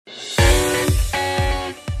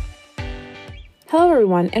Hello,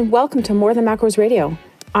 everyone, and welcome to More Than Macros Radio.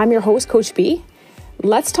 I'm your host, Coach B.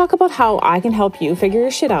 Let's talk about how I can help you figure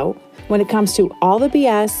your shit out when it comes to all the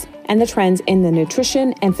BS and the trends in the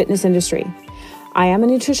nutrition and fitness industry. I am a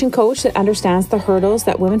nutrition coach that understands the hurdles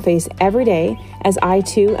that women face every day, as I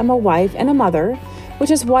too am a wife and a mother,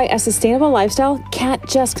 which is why a sustainable lifestyle can't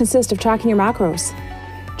just consist of tracking your macros.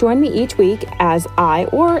 Join me each week as I,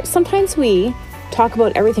 or sometimes we, talk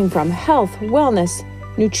about everything from health, wellness,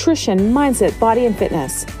 nutrition, mindset, body, and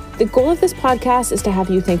fitness. The goal of this podcast is to have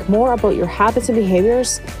you think more about your habits and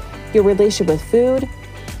behaviors, your relationship with food,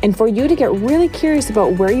 and for you to get really curious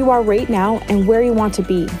about where you are right now and where you want to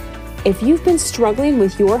be. If you've been struggling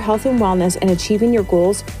with your health and wellness and achieving your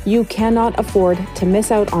goals, you cannot afford to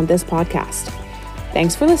miss out on this podcast.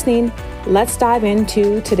 Thanks for listening. Let's dive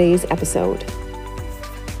into today's episode.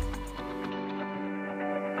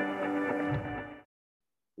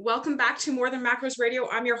 Welcome back to More Than Macros Radio.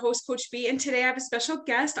 I'm your host, Coach B, and today I have a special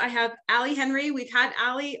guest. I have Allie Henrie. We've had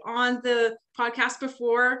Allie on the podcast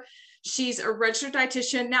before. She's a registered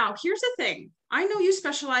dietitian. Now, here's the thing. I know you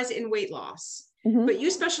specialize in weight loss, but you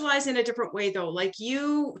specialize in a different way though. Like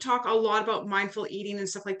you talk a lot about mindful eating and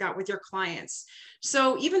stuff like that with your clients.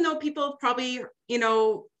 So even though people probably,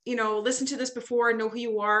 listen to this before, know who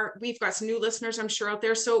you are, we've got some new listeners, I'm sure, out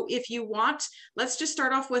there. So if you want, let's just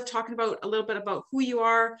start off with talking about a little bit about who you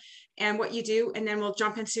are and what you do. And then we'll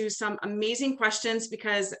jump into some amazing questions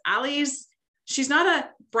because she's not a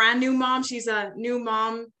brand new mom. She's a new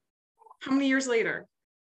mom. How many years later?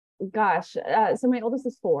 Gosh, so my oldest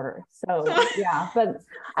is 4. So yeah, but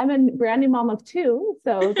I'm a brand new mom of 2.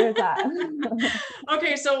 So there's that.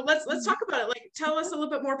 Okay. So let's talk about it. Like, tell us a little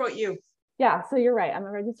bit more about you. Yeah. So you're right. I'm a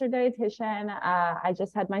registered dietitian. I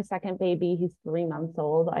just had my second baby. He's 3 months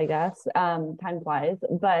old, I guess. Time flies,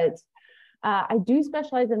 but I do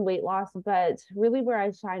specialize in weight loss, but really where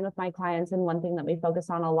I shine with my clients and one thing that we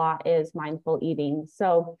focus on a lot is mindful eating.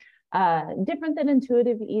 So different than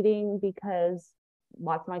intuitive eating because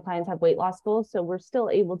lots of my clients have weight loss goals. So we're still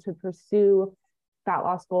able to pursue fat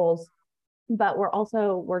loss goals, but we're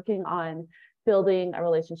also working on building a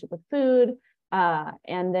relationship with food.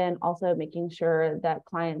 And then also making sure that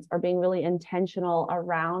clients are being really intentional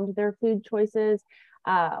around their food choices.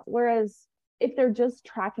 Whereas if they're just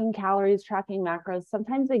tracking calories, tracking macros,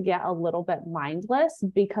 sometimes they get a little bit mindless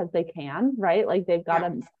because they can, right? Like they've got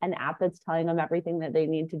an app that's telling them everything that they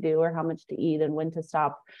need to do or how much to eat and when to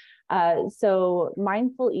stop. So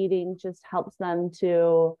mindful eating just helps them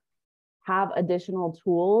to have additional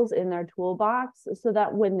tools in their toolbox so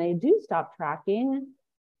that when they do stop tracking,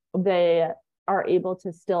 they are able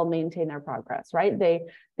to still maintain their progress, right?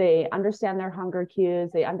 They understand their hunger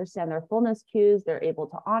cues, they understand their fullness cues, they're able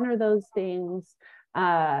to honor those things.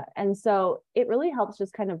 And so it really helps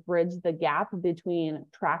just kind of bridge the gap between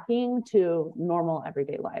tracking to normal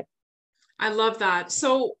everyday life. I love that.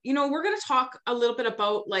 So, we're going to talk a little bit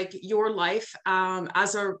about like your life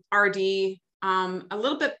as a RD, a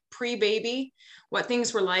little bit pre-baby, what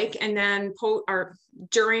things were like, and then or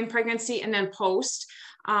during pregnancy and then post.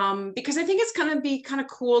 Because I think it's going to be kind of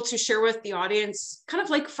cool to share with the audience, kind of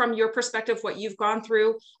like from your perspective, what you've gone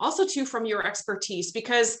through, also too from your expertise.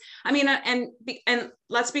 Because I mean, and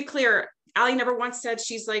let's be clear, Allie never once said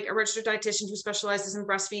she's like a registered dietitian who specializes in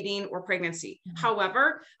breastfeeding or pregnancy. Mm-hmm.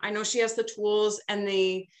 However, I know she has the tools and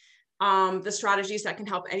the strategies that can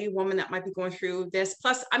help any woman that might be going through this.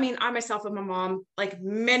 Plus, I mean, I myself am a mom, like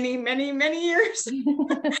many, many, many years.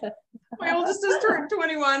 My oldest is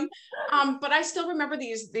 21. But I still remember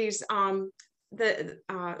the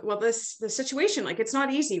situation, like it's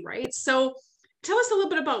not easy, right? So tell us a little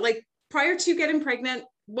bit about like prior to getting pregnant,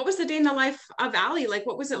 what was the day in the life of Allie? Like,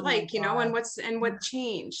 what was it like, and what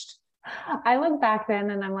changed? I look back then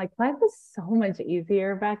and I'm like, life was so much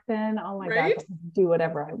easier back then. Oh my God, I could do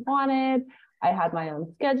whatever I wanted. I had my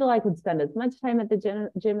own schedule. I could spend as much time at the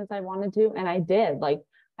gym as I wanted to. And I did. Like,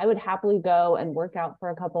 I would happily go and work out for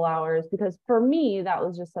a couple hours because for me, that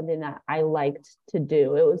was just something that I liked to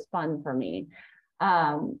do. It was fun for me.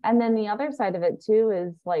 And then the other side of it too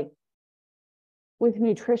is like with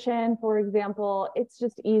nutrition, for example, it's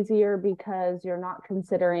just easier because you're not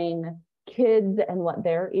considering kids and what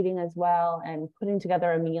they're eating as well and putting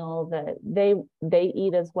together a meal that they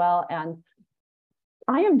eat as well. And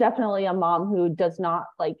I am definitely a mom who does not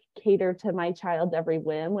like cater to my child's every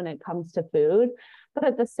whim when it comes to food. But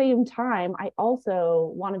at the same time, I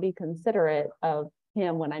also want to be considerate of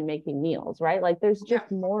him when I'm making meals, right? Like there's just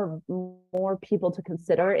more people to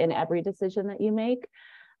consider in every decision that you make.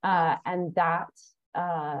 And that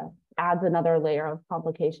adds another layer of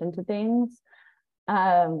complication to things.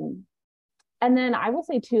 And then I will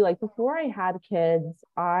say too, like before I had kids,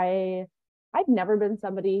 I I've never been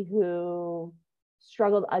somebody who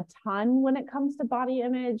struggled a ton when it comes to body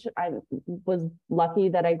image. I was lucky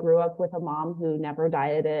that I grew up with a mom who never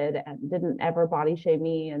dieted and didn't ever body shame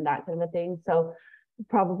me and that kind of a thing. So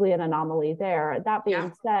probably an anomaly there. That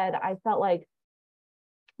being said, I felt like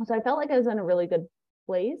I was in a really good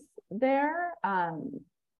place there.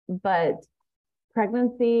 But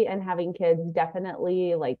pregnancy and having kids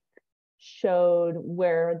definitely like showed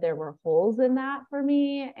where there were holes in that for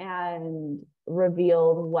me and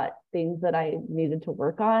revealed what things that I needed to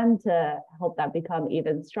work on to help that become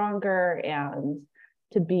even stronger and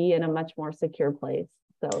to be in a much more secure place.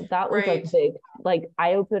 So that was a big like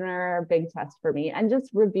eye opener, big test for me, and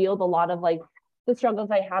just revealed a lot of like the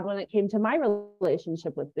struggles I had when it came to my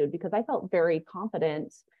relationship with food, because I felt very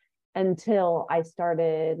confident until I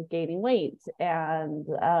started gaining weight and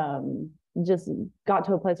just got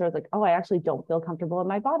to a place where I was like, oh, I actually don't feel comfortable in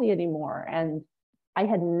my body anymore. And I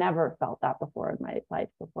had never felt that before in my life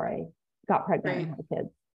before I got pregnant and had kids.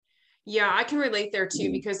 Yeah, I can relate there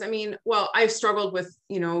too, because I mean, well, I've struggled with,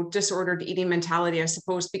 disordered eating mentality, I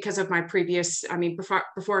suppose, because of my previous,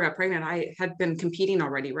 before I got pregnant, I had been competing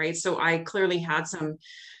already, right? So I clearly had some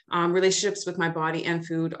relationships with my body and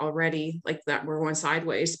food already, like that were going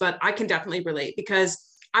sideways, but I can definitely relate because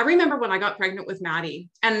I remember when I got pregnant with Maddie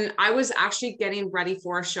and I was actually getting ready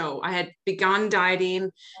for a show. I had begun dieting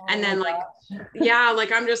and then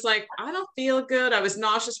I'm just like, I don't feel good. I was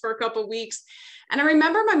nauseous for a couple of weeks. And I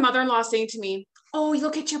remember my mother-in-law saying to me, oh, you'll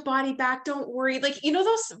get your body back. Don't worry. Like,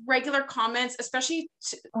 those regular comments, especially,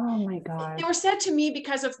 oh my God, they were said to me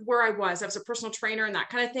because of where I was a personal trainer and that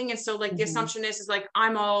kind of thing. And so like the assumption is like,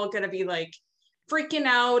 I'm all going to be like freaking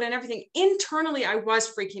out and everything. Internally, I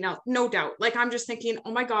was freaking out, no doubt. Like, I'm just thinking,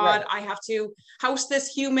 oh my God, I have to house this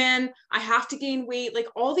human. I have to gain weight. Like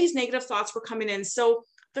all these negative thoughts were coming in. So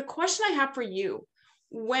the question I have for you,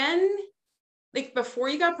 before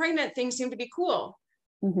you got pregnant, things seemed to be cool.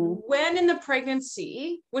 When in the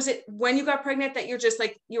pregnancy, was it when you got pregnant that you're just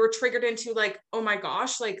like, you were triggered into like, oh my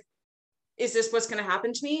gosh, like, is this what's going to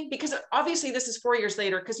happen to me? Because obviously this is 4 years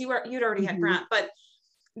later, because you'd already had Grant, but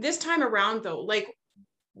this time around though, like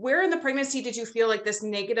where in the pregnancy did you feel like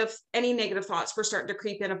any negative thoughts were starting to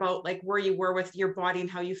creep in about like where you were with your body and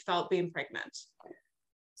how you felt being pregnant?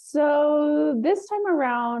 So this time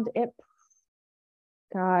around, it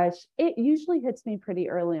usually hits me pretty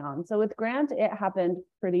early on. So with Grant, it happened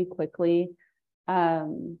pretty quickly.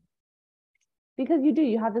 Because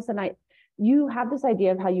you have this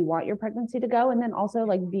idea of how you want your pregnancy to go. And then also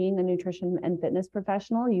like being a nutrition and fitness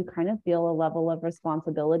professional, you kind of feel a level of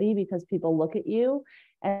responsibility because people look at you.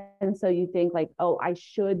 And so you think like, oh, I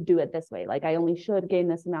should do it this way. Like I only should gain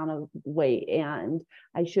this amount of weight and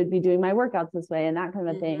I should be doing my workouts this way and that kind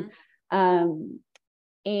of thing.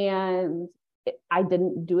 And I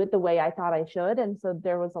didn't do it the way I thought I should. And so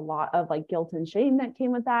there was a lot of like guilt and shame that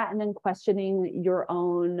came with that. And then questioning your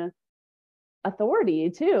own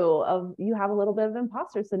authority too, of you have a little bit of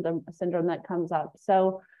imposter syndrome that comes up.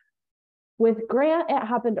 So with Grant, it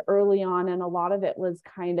happened early on. And a lot of it was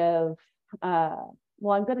kind of,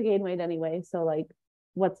 well, I'm going to gain weight anyway. So like,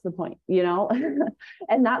 what's the point,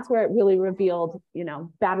 And that's where it really revealed,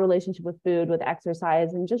 bad relationship with food, with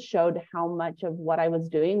exercise, and just showed how much of what I was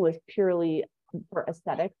doing was purely for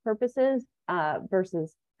aesthetic purposes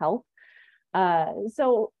versus health.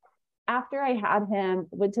 So after I had him,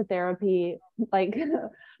 went to therapy, like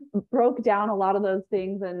broke down a lot of those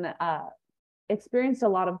things and experienced a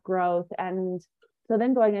lot of growth. And so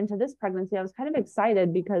then going into this pregnancy, I was kind of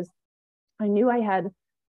excited because I knew I had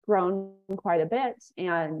grown quite a bit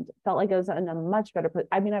and felt like I was in a much better place.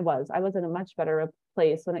 I mean, I was in a much better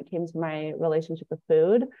place when it came to my relationship with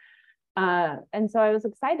food. And so I was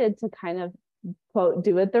excited to kind of quote,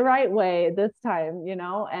 do it the right way this time,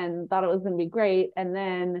 and thought it was going to be great. And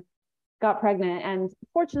then got pregnant. And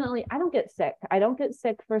fortunately, I don't get sick. I don't get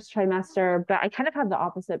sick first trimester, but I kind of have the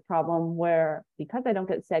opposite problem where because I don't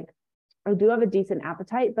get sick, I do have a decent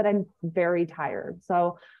appetite, but I'm very tired.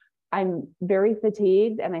 So I'm very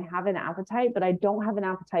fatigued and I have an appetite, but I don't have an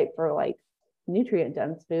appetite for like nutrient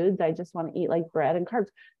dense foods. I just want to eat like bread and carbs.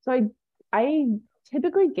 So I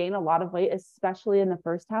typically gain a lot of weight, especially in the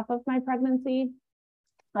first half of my pregnancy.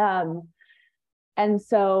 And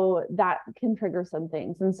so that can trigger some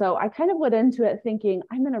things. And so I kind of went into it thinking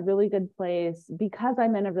I'm in a really good place because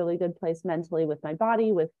I'm in a really good place mentally with my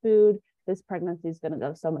body, with food. This pregnancy is going to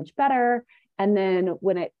go so much better. And then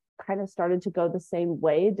when it kind of started to go the same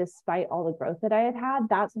way, despite all the growth that I had,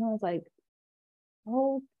 that's when I was like,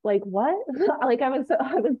 oh, like what? Like I was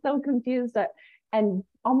so confused and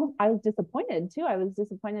almost, I was disappointed too. I was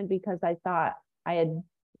disappointed because I thought I had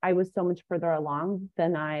I was so much further along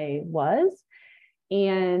than I was.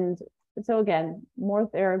 And so again, more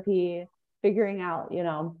therapy, figuring out,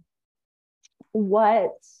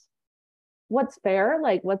 what's fair,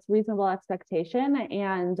 like what's reasonable expectation,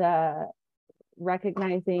 and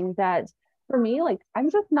recognizing that for me, like I'm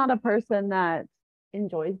just not a person that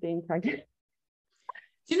enjoys being pregnant.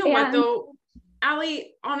 Do you know what though,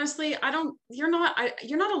 Allie, honestly, you're not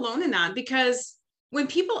alone in that, because when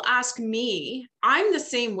people ask me, I'm the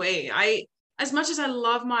same way. As much as I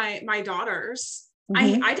love my daughters,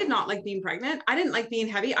 I did not like being pregnant. I didn't like being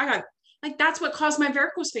heavy. I got like, that's what caused my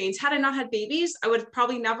varicose veins. Had I not had babies, I would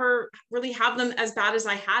probably never really have them as bad as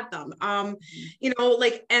I had them. I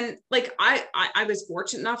was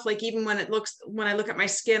fortunate enough, like even when I look at my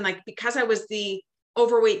skin, like because I was the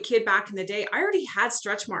overweight kid back in the day, I already had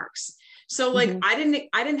stretch marks. So like, I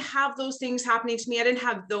didn't have those things happening to me. I didn't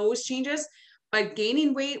have those changes, but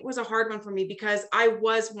gaining weight was a hard one for me because I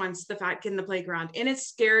was once the fat kid in the playground and it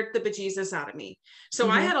scared the bejesus out of me. So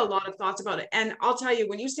I had a lot of thoughts about it. And I'll tell you,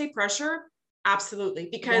 when you say pressure, absolutely.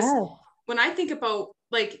 Because when I think about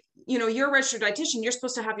like, you're a registered dietitian, you're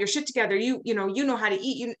supposed to have your shit together. You know how to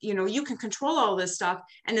eat, you can control all this stuff.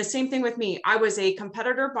 And the same thing with me. I was a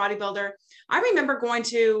competitor bodybuilder. I remember going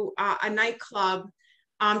to a nightclub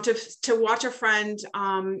to watch a friend.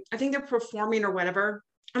 I think they're performing or whatever.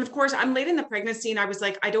 And of course, I'm late in the pregnancy and I was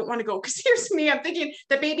like, I don't want to go because here's me. I'm thinking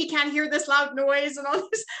the baby can't hear this loud noise and all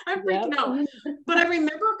this. I'm freaking out. But I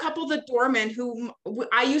remember a couple of the doormen who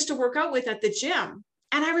I used to work out with at the gym.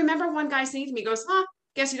 And I remember one guy saying to me, goes,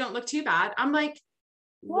 guess you don't look too bad. I'm like,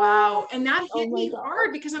 wow. And that hit me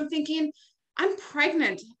hard because I'm thinking, I'm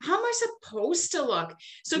pregnant. How am I supposed to look?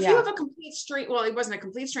 So if you have a complete well, it wasn't a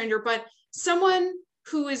complete stranger, but someone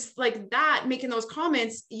who is like that, making those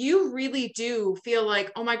comments, you really do feel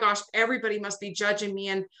like, oh my gosh, everybody must be judging me.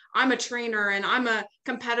 And I'm a trainer and I'm a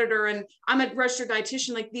competitor and I'm a registered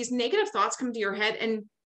dietitian. Like these negative thoughts come to your head and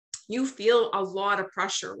you feel a lot of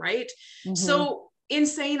pressure, right? So in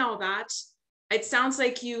saying all that, it sounds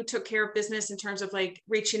like you took care of business in terms of like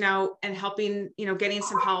reaching out and helping, getting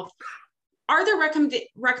some help. Are there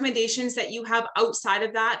recommendations that you have outside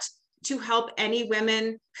of that to help any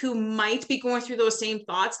women who might be going through those same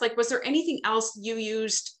thoughts? Like, was there anything else you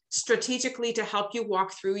used strategically to help you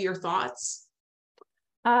walk through your thoughts?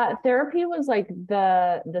 Therapy was like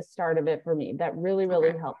the start of it for me. That really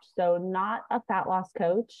helped. So not a fat loss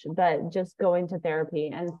coach, but just going to therapy.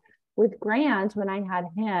 And with Grant, when I had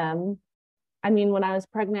him, I mean, when I was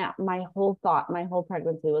pregnant, my whole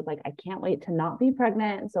pregnancy was like, I can't wait to not be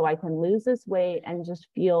pregnant so I can lose this weight and just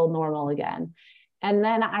feel normal again. And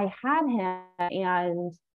then I had him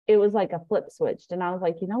and it was like a flip switched. And I was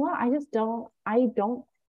like, you know what? I don't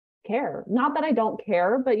care. Not that I don't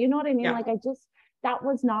care, but you know what I mean? Like that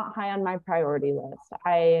was not high on my priority list.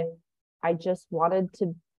 I just wanted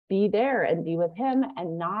to be there and be with him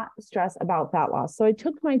and not stress about fat loss. So I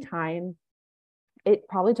took my time. It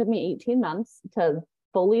probably took me 18 months to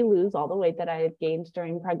fully lose all the weight that I had gained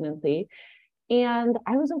during pregnancy. And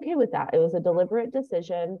I was okay with that. It was a deliberate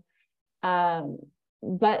decision.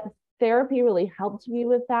 But therapy really helped me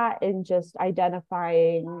with that in just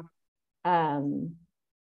identifying,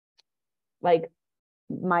 like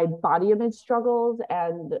my body image struggles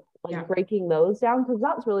and like breaking those down. Cause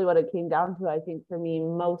that's really what it came down to. I think for me,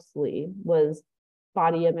 mostly was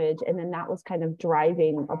body image. And then that was kind of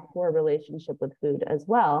driving a poor relationship with food as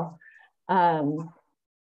well.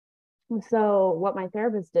 So what my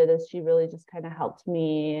therapist did is she really just kind of helped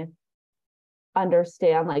me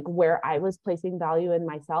understand like where I was placing value in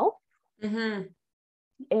myself. And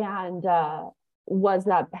was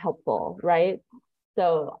that helpful, right?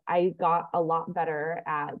 So I got a lot better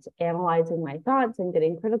at analyzing my thoughts and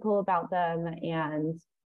getting critical about them and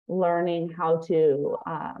learning how to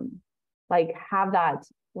like have that,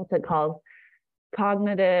 what's it called?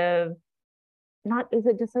 Cognitive, is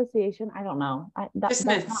it dissociation? I don't know.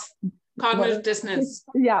 Dissonance. Cognitive dissonance.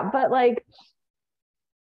 Yeah, but like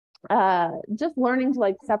just learning to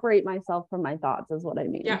like separate myself from my thoughts is what I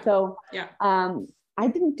mean. So I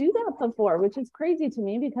didn't do that before, which is crazy to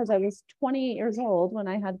me because I was 28 years old when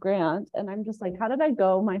I had Grant. And I'm just like, how did I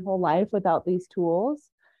go my whole life without these tools?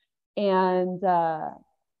 And I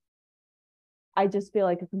just feel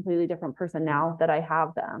like a completely different person now that I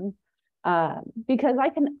have them. Because I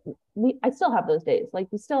still have those days. Like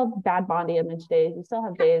you still have bad body image days. You still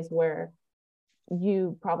have days where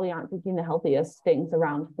you probably aren't thinking the healthiest things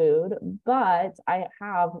around food, but I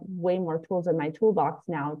have way more tools in my toolbox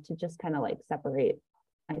now to just kind of like separate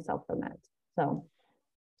myself from it.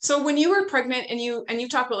 So when you were pregnant and you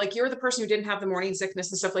talk about like, you were the person who didn't have the morning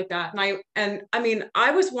sickness and stuff like that. And I mean,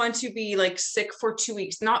 I was one to be like sick for 2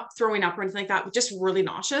 weeks, not throwing up or anything like that, but just really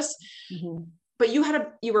nauseous. Mm-hmm. But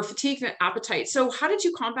you were fatigued and appetite. So how did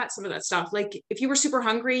you combat some of that stuff? Like if you were super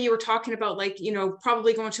hungry, you were talking about like,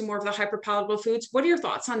 probably going to more of the hyperpalatable foods. What are your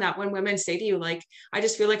thoughts on that when women say to you, like, I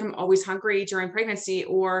just feel like I'm always hungry during pregnancy,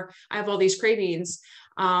 or I have all these cravings?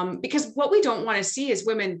 Because what we don't want to see is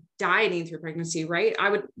women dieting through pregnancy, right?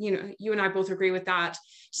 You and I both agree with that.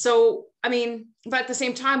 So, I mean, but at the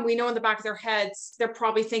same time, we know in the back of their heads, they're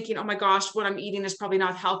probably thinking, oh my gosh, what I'm eating is probably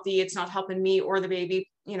not healthy. It's not helping me or the baby,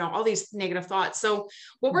 all these negative thoughts. So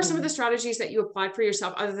what were some of the strategies that you applied for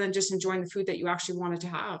yourself other than just enjoying the food that you actually wanted to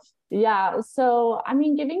have? Yeah. So, I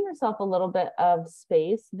mean, giving yourself a little bit of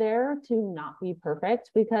space there to not be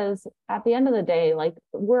perfect, because at the end of the day, like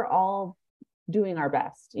we're all doing our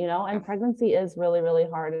best, and pregnancy is really, really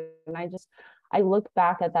hard. And I look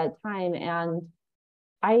back at that time and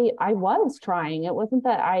I was trying. It wasn't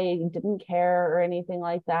that I didn't care or anything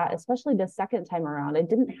like that, especially the second time around. I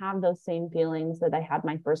didn't have those same feelings that I had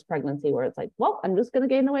my first pregnancy, where it's like, well, I'm just going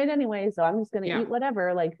to gain the weight anyway. So I'm just going to eat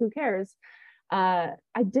whatever, like, who cares? I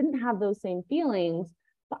didn't have those same feelings,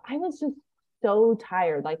 but I was just so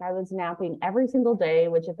tired. Like I was napping every single day,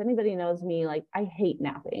 which if anybody knows me, like I hate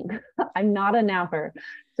napping. I'm not a napper.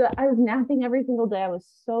 So I was napping every single day. I was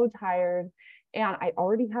so tired and I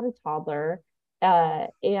already had a toddler.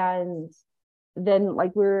 And then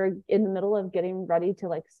like we were in the middle of getting ready to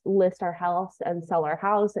like list our house and sell our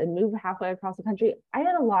house and move halfway across the country. I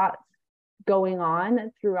had a lot going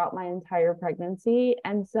on throughout my entire pregnancy.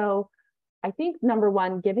 And so I think number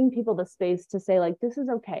one, giving people the space to say like, this is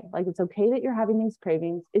okay. Like, it's okay that you're having these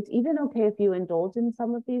cravings. It's even okay if you indulge in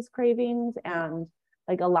some of these cravings and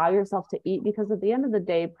like allow yourself to eat, because at the end of the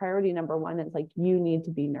day, priority number one is like, you need to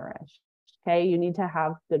be nourished. Okay. You need to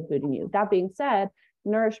have good food in you. That being said,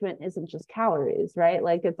 nourishment isn't just calories, right?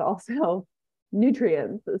 Like it's also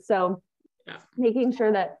nutrients. So making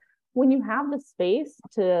sure that when you have the space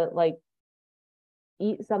to like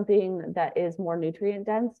eat something that is more nutrient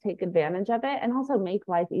dense, take advantage of it, and also make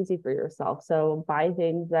life easy for yourself. So buy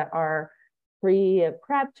things that are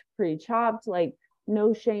pre-prepped, pre-chopped, like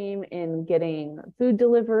no shame in getting food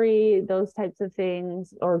delivery, those types of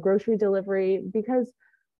things, or grocery delivery, because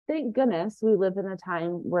thank goodness we live in a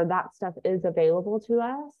time where that stuff is available to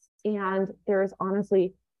us. And there is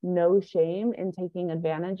honestly no shame in taking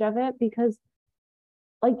advantage of it, because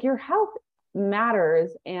like your health matters.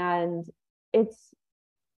 And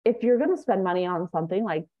if you're going to spend money on something,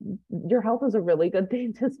 like your health is a really good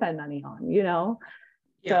thing to spend money on,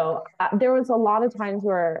 So there was a lot of times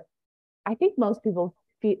where I think most people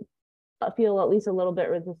feel at least a little bit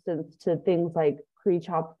resistant to things like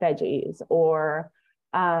pre-chopped veggies or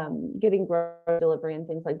getting grocery delivery and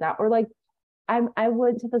things like that. Or like I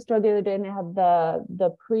went to the store the other day and they had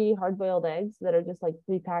the pre-hard-boiled eggs that are just like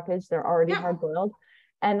pre-packaged. They're already hard-boiled.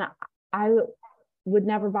 And I would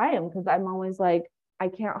never buy them because I'm always like, I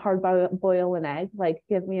can't hard boil an egg. Like,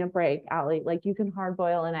 give me a break, Allie. Like, you can hard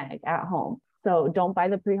boil an egg at home. So don't buy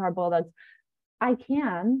the pre-hard boiled eggs. I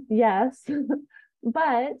can, yes.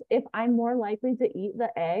 But if I'm more likely to eat the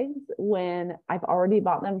eggs when I've already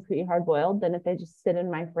bought them pre-hard boiled than if they just sit in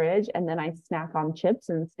my fridge and then I snack on chips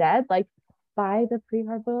instead, like buy the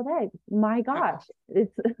pre-hard boiled eggs. My gosh,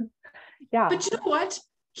 it's yeah. But you know what?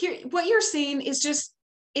 Here, what you're saying is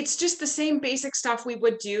it's just the same basic stuff we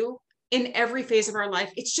would do in every phase of our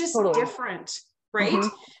life. It's just different, right? Mm-hmm.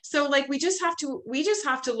 So like we just have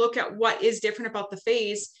to look at what is different about the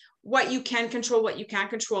phase, what you can control, what you can't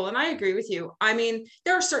control. And I agree with you. I mean,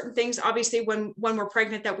 there are certain things obviously when we're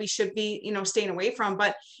pregnant that we should be, staying away from,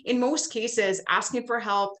 but in most cases, asking for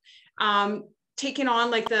help, taking on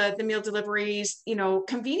like the meal deliveries,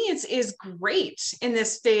 convenience is great in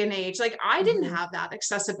this day and age. Like I didn't have that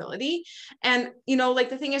accessibility. And, like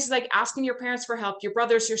the thing is like asking your parents for help, your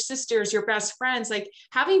brothers, your sisters, your best friends, like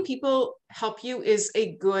having people help you is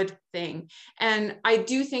a good thing. And I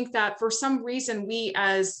do think that for some reason, we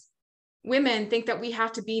as women think that we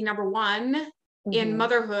have to be number one in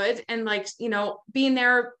motherhood and like, being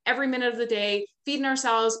there every minute of the day, feeding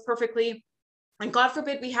ourselves perfectly. And God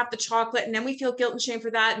forbid we have the chocolate and then we feel guilt and shame for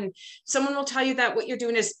that. And someone will tell you that what you're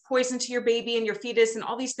doing is poison to your baby and your fetus and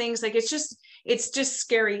all these things. Like, it's just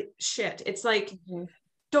scary shit. It's like,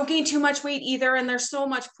 don't gain too much weight either. And there's so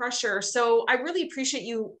much pressure. So I really appreciate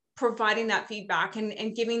you providing that feedback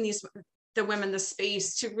and giving the women the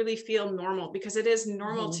space to really feel normal, because it is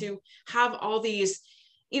normal to have all these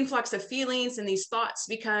influx of feelings and these thoughts,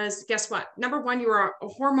 because guess what? Number one, you are a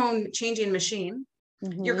hormone changing machine.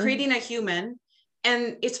 You're creating a human.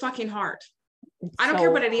 And it's fucking hard. I don't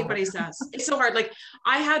care what anybody says. It's so hard. Like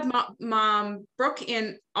I had mom Brooke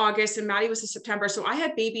in August and Maddie was in September. So I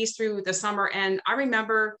had babies through the summer. And I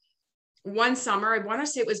remember one summer, I want to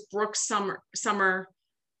say it was Brooke's summer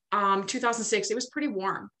 2006. It was pretty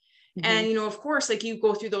warm. And, you know, of course, like you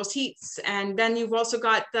go through those heats and then you've also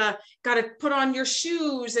got to put on your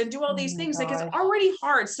shoes and do all these things. Like it's already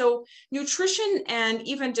hard. So nutrition and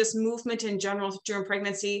even just movement in general during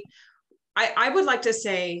pregnancy, I would like to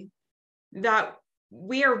say that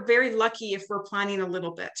we are very lucky if we're planning a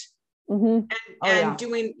little bit and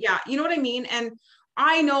doing, you know what I mean? And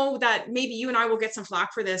I know that maybe you and I will get some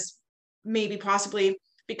flack for this, maybe possibly,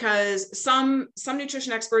 because some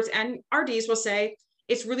nutrition experts and RDs will say,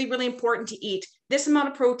 it's really, really important to eat this amount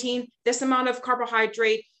of protein, this amount of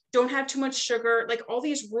carbohydrate, don't have too much sugar, like all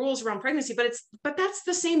these rules around pregnancy, but that's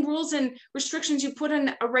the same rules and restrictions you put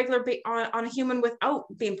on a regular on a human without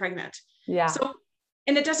being pregnant. Yeah. So,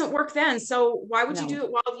 and it doesn't work then. So why would you do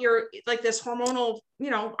it while you're like this hormonal, you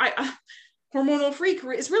know, hormonal freak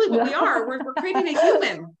is really what we are. We're creating a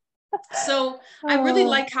human. So I really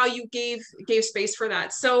like how you gave space for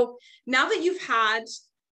that. So now that you've had,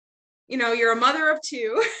 you know, you're a mother of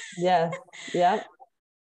two. Yes. Yeah.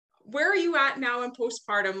 Where are you at now in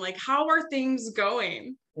postpartum? Like, how are things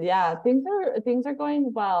going? Yeah, things are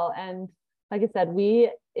going well. And like I said,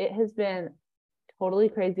 it has been totally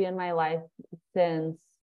crazy in my life since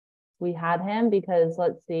we had him, because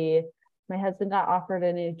let's see, my husband got offered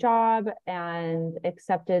a new job and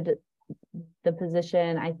accepted the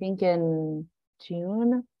position, I think in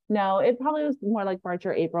June. No, it probably was more like March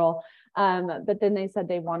or April. But then they said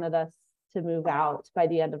they wanted us to move out by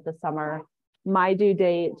the end of the summer. My due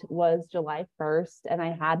date was July 1st, and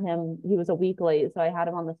I had him, he was a week late, so I had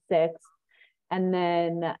him on the 6th. And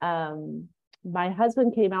then my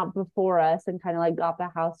husband came out before us and kind of like got the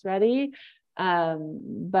house ready.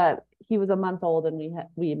 But he was a month old and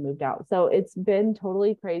we moved out. So it's been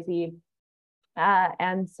totally crazy.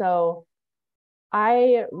 And so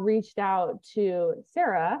I reached out to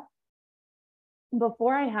Sarah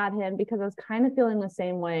before I had him, because I was kind of feeling the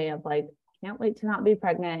same way of like, can't wait to not be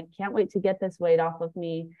pregnant, can't wait to get this weight off of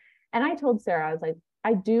me. And I told Sarah, I was like,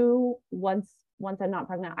 I do, once I'm not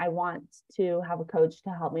pregnant, I want to have a coach to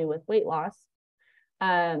help me with weight loss.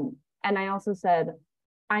 And I also said,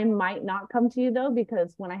 I might not come to you though,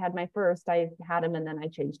 because when I had my first, I had him and then I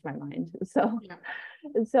changed my mind. So,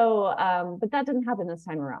 but that didn't happen this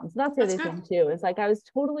time around. So that's the other thing too, is like, I was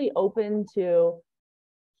totally open to,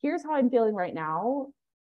 here's how I'm feeling right now,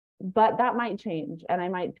 but that might change. And I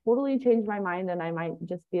might totally change my mind. And I might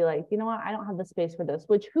just be like, you know what, I don't have the space for this,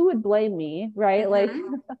 which who would blame me, right? Like,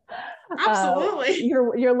 absolutely.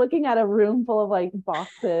 You're looking at a room full of like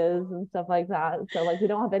boxes and stuff like that. So like, we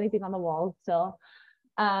don't have anything on the walls still.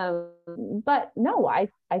 But no, I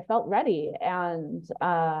felt ready. And,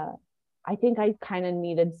 I think I kind of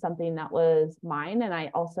needed something that was mine. And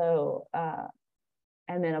I also,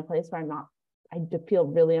 am in a place where I feel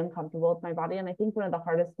really uncomfortable with my body. And I think one of the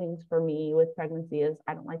hardest things for me with pregnancy is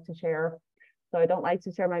I don't like to share. So I don't like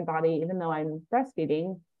to share my body, even though I'm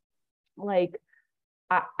breastfeeding. Like,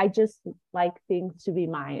 I just like things to be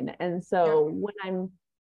mine. And so when I'm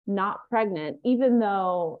not pregnant, even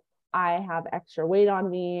though I have extra weight on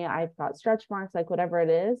me, I've got stretch marks, like whatever it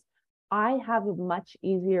is, I have a much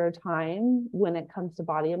easier time when it comes to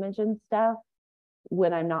body image and stuff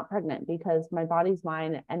when I'm not pregnant, because my body's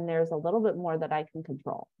mine and there's a little bit more that I can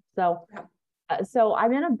control. So, so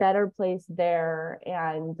I'm in a better place there.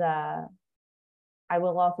 And, I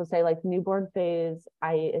will also say, like, newborn phase,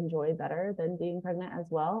 I enjoy better than being pregnant as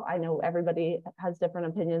well. I know everybody has different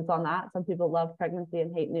opinions on that. Some people love pregnancy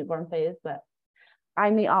and hate newborn phase, but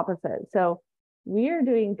I'm the opposite. So we are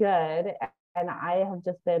doing good. And I have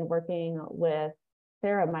just been working with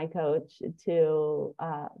Sarah, my coach, to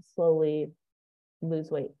slowly lose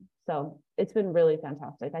weight. So it's been really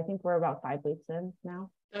fantastic. I think we're about 5 weeks in now.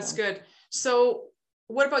 That's good. So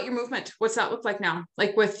what about your movement? What's that look like now?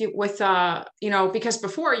 Like with you know, because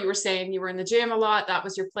before you were saying you were in the gym a lot, that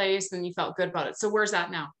was your place and you felt good about it. So where's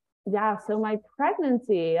that now? Yeah. So my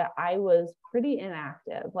pregnancy, I was pretty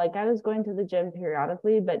inactive. Like, I was going to the gym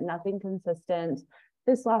periodically, but nothing consistent.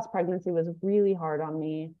 This last pregnancy was really hard on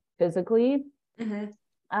me physically.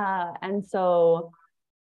 And so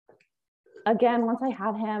again, once I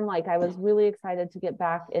had him, like, I was really excited to get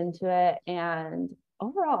back into it. And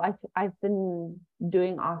overall, I've been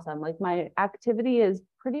doing awesome. Like, my activity is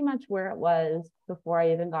pretty much where it was before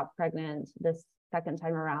I even got pregnant this second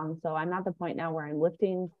time around. So I'm at the point now where I'm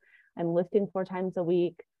lifting 4 times a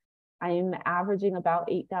week. I'm averaging about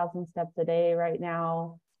 8,000 steps a day right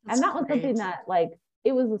now. That's and that was something that, like,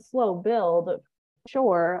 it was a slow build,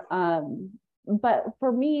 sure. but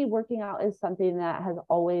for me, working out is something that has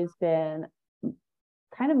always been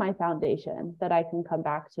kind of my foundation that I can come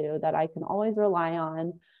back to, that I can always rely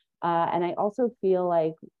on. And I also feel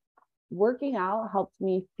like working out helps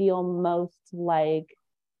me feel most like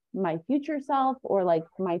my future self or like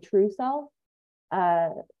my true self.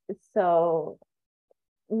 So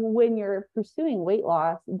when you're pursuing weight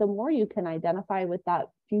loss, the more you can identify with that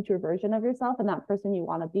future version of yourself and that person you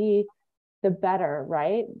want to be, the better,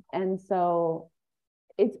 right? And so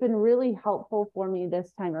it's been really helpful for me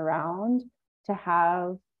this time around to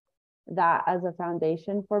have that as a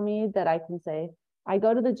foundation for me, that I can say, I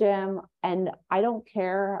go to the gym and I don't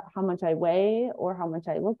care how much I weigh or how much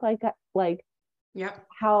I look like yeah,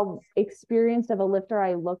 how experienced of a lifter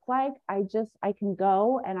I look like. I can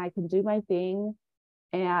go and I can do my thing.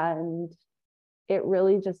 And it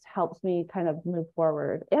really just helps me kind of move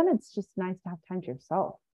forward. And it's just nice to have time to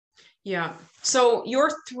yourself. yeah. So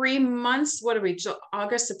your 3 months, what are we,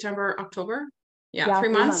 August, September, October? Yeah, 3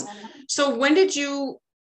 months. So when did you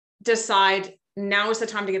decide now is the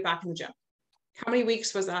time to get back in the gym? How many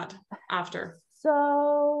weeks was that after?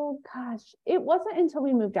 So, gosh, it wasn't until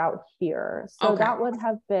we moved out here. So that would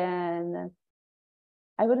have been,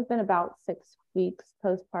 I would have been about 6 weeks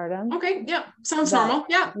postpartum. Okay. Yeah. Sounds normal.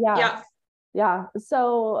 Yeah. Yeah. Yeah.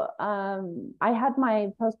 So I had my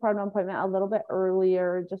postpartum appointment a little bit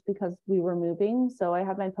earlier just because we were moving. So I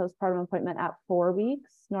had my postpartum appointment at 4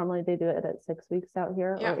 weeks. Normally they do it at 6 weeks out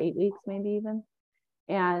here, or 8 weeks, maybe even.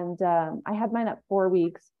 And I had mine at 4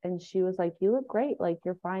 weeks, and she was like, you look great. Like,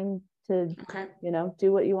 you're fine to,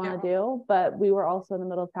 do what you want to do. But we were also in the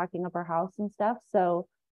middle of packing up our house and stuff. So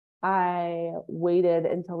I waited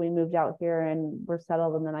until we moved out here and were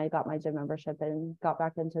settled. And then I got my gym membership and got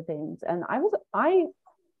back into things. And I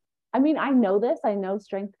mean, I know this, I know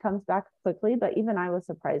strength comes back quickly, but even I was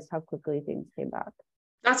surprised how quickly things came back.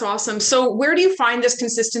 That's awesome. So where do you find this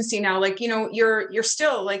consistency now? Like, you're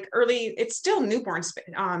still like early, it's still newborn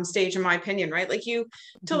stage, in my opinion, right? Like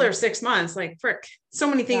till they're 6 months, like frick, so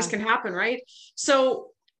many things can happen, right? So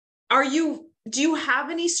do you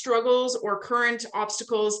have any struggles or current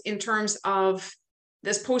obstacles in terms of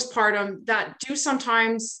this postpartum that do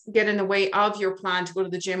sometimes get in the way of your plan to go to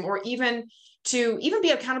the gym, or even to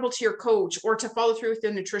be accountable to your coach, or to follow through with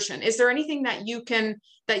the nutrition? Is there anything that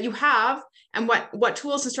you have, and what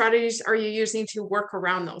tools and strategies are you using to work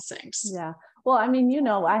around those things? Yeah. Well, I mean,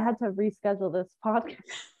 I had to reschedule this podcast.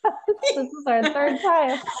 This is our third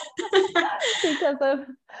time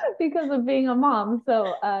because of being a mom.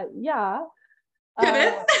 So yeah.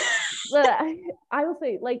 But I will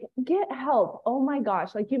say, like, get help. Oh my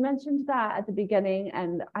gosh. Like, you mentioned that at the beginning.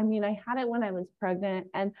 And I mean, I had it when I was pregnant,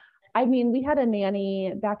 and I mean, we had a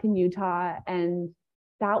nanny back in Utah, and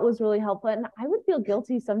that was really helpful. And I would feel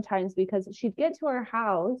guilty sometimes because she'd get to our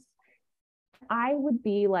house. I would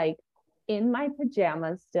be like in my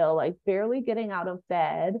pajamas still, like barely getting out of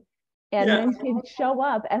bed. And then she'd show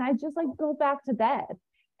up and I'd just like go back to bed.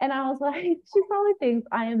 And I was like, she probably thinks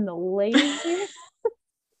I am the laziest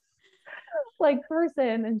like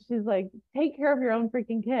person. And she's like, take care of your own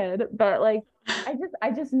freaking kid. But like,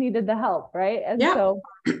 I just needed the help. Right. And so,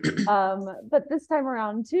 but this time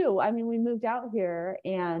around too, I mean, we moved out here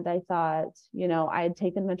and I thought, I had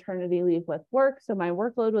taken maternity leave with work. So my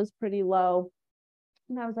workload was pretty low.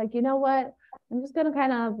 And I was like, you know what? I'm just going to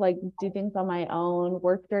kind of like do things on my own,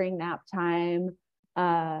 work during nap time,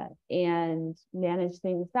 and manage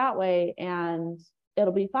things that way. And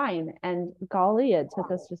it'll be fine. And golly, it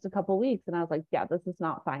took us just a couple of weeks. And I was like, yeah, this is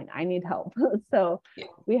not fine. I need help. So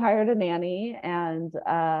we hired a nanny, and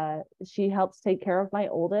she helps take care of my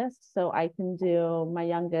oldest. So I can do my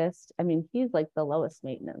youngest. I mean, he's like the lowest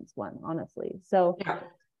maintenance one, honestly. So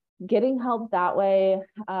getting help that way.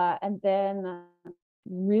 And then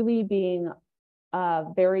really being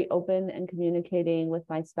very open and communicating with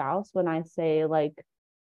my spouse when I say like,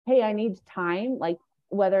 hey, I need time, like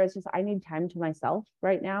whether it's just I need time to myself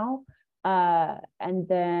right now. And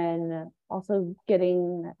then also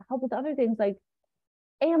getting help with other things like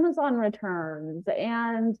Amazon returns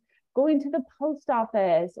and going to the post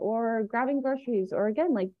office or grabbing groceries, or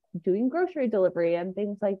again, like doing grocery delivery and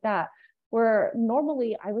things like that, where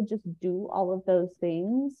normally I would just do all of those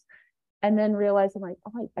things and then realize I'm like,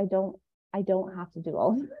 oh, I don't have to do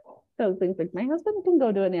all those things. Like my husband can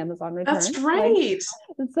go do an Amazon return. That's right.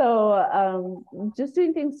 Like, so just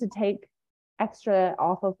doing things to take extra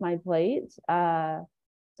off of my plate, so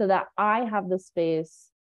that I have the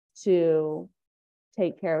space to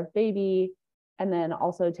take care of baby and then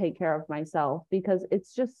also take care of myself, because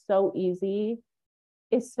it's just so easy,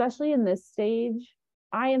 especially in this stage,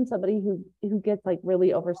 I am somebody who gets like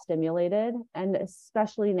really overstimulated, and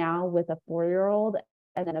especially now with a 4-year-old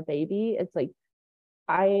and then a baby, it's like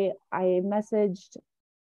I messaged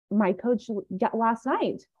my coach last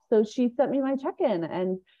night. So she sent me my check-in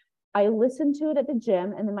and I listened to it at the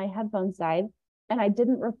gym, and then my headphones died. And I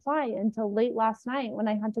didn't reply until late last night when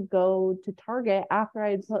I had to go to Target after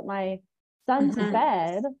I had put my son to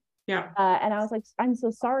bed. Yeah. And I was like, I'm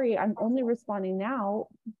so sorry. I'm only responding now,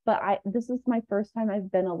 but this is my first time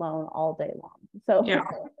I've been alone all day long. So,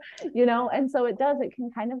 Yeah. And so it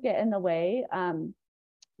can kind of get in the way.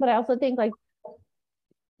 But I also think like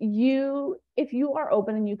if you are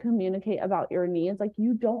open and you communicate about your needs, like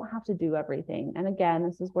you don't have to do everything. And again,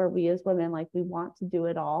 this is where we as women, like we want to do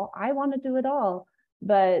it all. I want to do it all,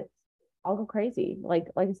 but I'll go crazy. Like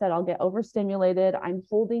I said, I'll get overstimulated. I'm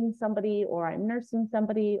holding somebody or I'm nursing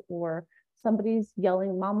somebody or somebody's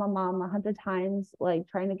yelling, mama, mom 100 times, like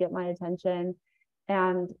trying to get my attention.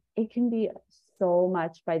 And it can be so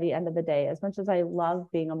much by the end of the day. As much as I love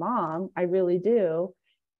being a mom, I really do,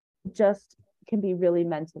 just can be really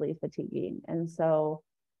mentally fatiguing. And so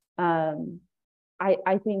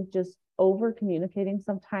I think just over communicating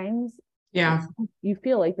sometimes, you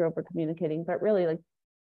feel like you're over communicating, but really like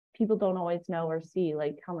people don't always know or see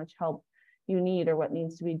like how much help you need or what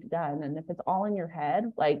needs to be done. And if it's all in your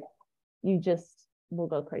head, like you just will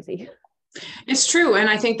go crazy. It's true. And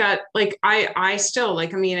I think that like, I still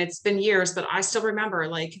like, I mean, it's been years, but I still remember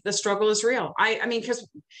like the struggle is real. I mean, because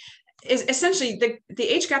is essentially the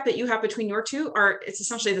age gap that you have between your two it's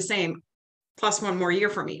essentially the same plus one more year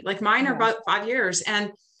for me. Like mine are about 5 years,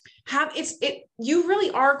 and you really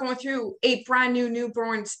are going through a brand new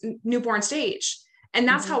newborn stage. And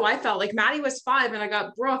that's how I felt. Like Maddie was 5 and I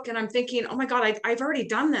got Brooke, and I'm thinking, oh my God, I've already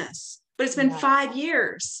done this, but it's been 5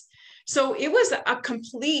 years. So it was a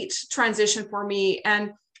complete transition for me,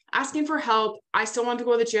 and asking for help. I still wanted to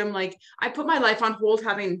go to the gym. Like I put my life on hold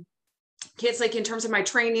having kids, like in terms of my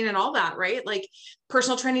training and all that, right? Like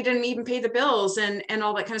personal training didn't even pay the bills and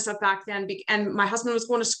all that kind of stuff back then. And my husband was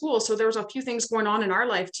going to school. So there was a few things going on in our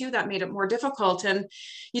life too, that made it more difficult. And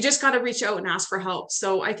you just got to reach out and ask for help.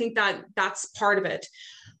 So I think that that's part of it.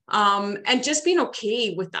 And just being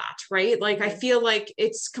okay with that, right? Like, I feel like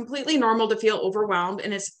it's completely normal to feel overwhelmed,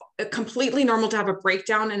 and it's completely normal to have a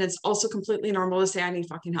breakdown. And it's also completely normal to say, I need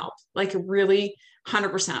fucking help. Like really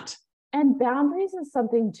 100%. And boundaries is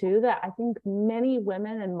something too that I think many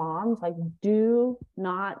women and moms like do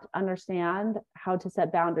not understand how to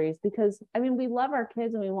set boundaries, because I mean, we love our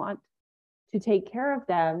kids and we want to take care of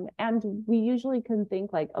them. And we usually can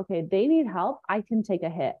think like, okay, they need help. I can take a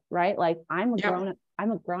hit, right? Like I'm a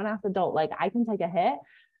grown ass adult. Like I can take a hit.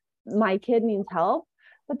 My kid needs help.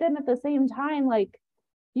 But then at the same time, like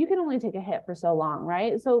you can only take a hit for so long,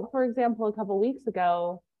 right? So for example, a couple of weeks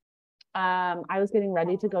ago, I was getting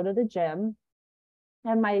ready to go to the gym,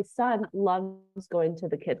 and my son loves going to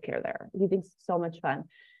the kid care there. He thinks it's so much fun.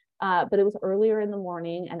 But it was earlier in the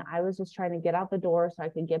morning, and I was just trying to get out the door so I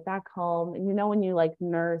could get back home. And when you like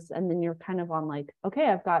nurse and then you're kind of on like, okay,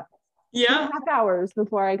 I've got 2.5 hours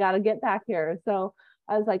before I got to get back here. So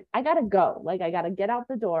I was like, I got to go. Like, I got to get out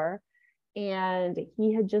the door. And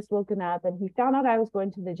he had just woken up and he found out I was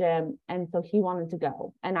going to the gym. And so he wanted to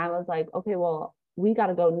go. And I was like, okay, well, we got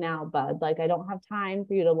to go now, bud. Like, I don't have time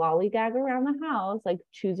for you to lollygag around the house, like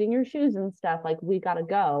choosing your shoes and stuff. Like, we got to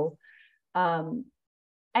go. And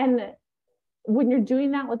when you're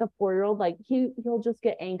doing that with a 4-year-old, like he'll just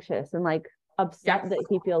get anxious and like upset that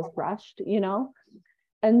he feels rushed,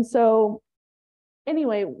 And so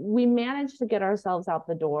anyway, we managed to get ourselves out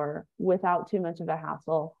the door without too much of a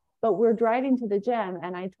hassle, but we're driving to the gym.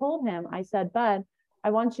 And I told him, I said, bud,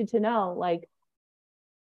 I want you to know, like,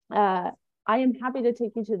 I am happy to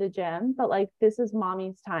take you to the gym, but like, this is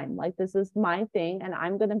mommy's time. Like, this is my thing, and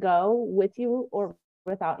I'm going to go with you or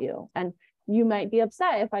without you. And you might be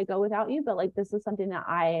upset if I go without you, but like, this is something that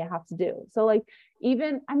I have to do. So like,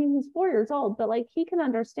 even, I mean, he's 4 years old, but like, he can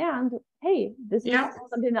understand, hey, this is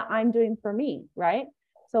something that I'm doing for me. Right.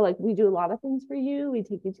 So like, we do a lot of things for you. We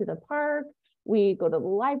take you to the park, we go to the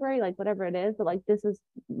library, like whatever it is, but like, this is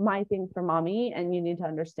my thing for mommy. And you need to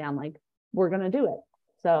understand, like, we're going to do it.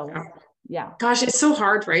 So yeah. Gosh, it's so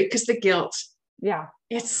hard, right? Because the guilt. Yeah.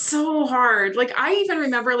 It's so hard. Like, I even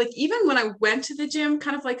remember, like, even when I went to the gym,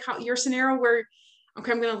 kind of like how your scenario where,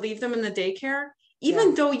 okay, I'm going to leave them in the daycare,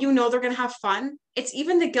 even though they're going to have fun, it's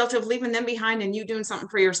even the guilt of leaving them behind and you doing something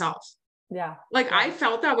for yourself. Yeah. Like, I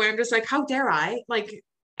felt that way. I'm just like, how dare I like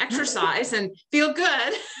exercise and feel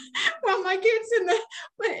good while my kids in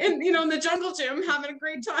the jungle gym having a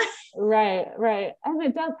great time. Right. And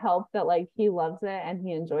it does help that like he loves it and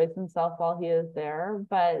he enjoys himself while he is there.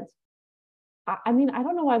 But I mean, I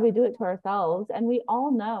don't know why we do it to ourselves. And we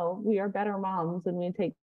all know we are better moms when we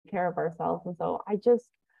take care of ourselves. And so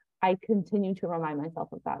I continue to remind myself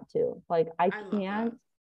of that too. Like I love that.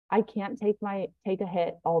 I can't take a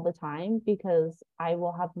hit all the time because I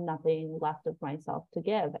will have nothing left of myself to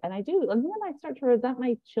give. And I do. And then I start to resent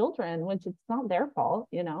my children, which it's not their fault,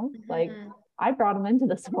 like Mhm. I brought them into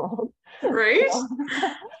this world. Right? So,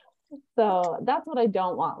 so that's what I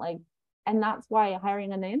don't want. Like, and that's why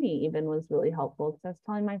hiring a nanny even was really helpful. Because I was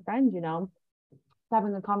telling my friend,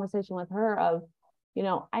 having a conversation with her of,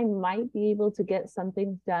 I might be able to get some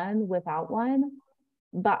things done without one,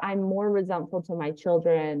 but I'm more resentful to my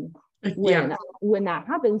children Yeah. when that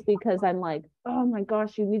happens, because I'm like, oh my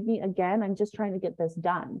gosh, you need me again. I'm just trying to get this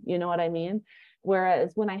done. You know what I mean?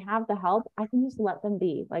 Whereas when I have the help, I can just let them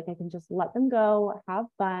be. Like I can just let them go, have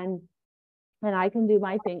fun, and I can do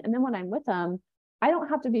my thing. And then when I'm with them, I don't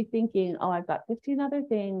have to be thinking, oh, I've got 15 other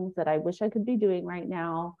things that I wish I could be doing right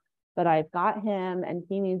now, but I've got him and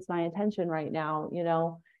he needs my attention right now.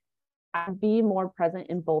 I'd be more present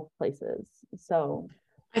in both places. So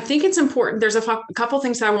I think it's important. There's a couple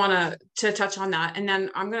things I want to touch on that, and then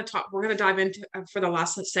we're going to dive into for the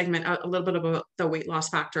last segment a little bit about the weight loss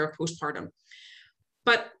factor of postpartum.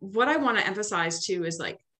 But what I want to emphasize too is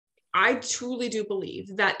like, I truly do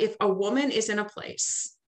believe that if a woman is in a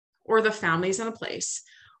place or the family is in a place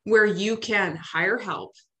where you can hire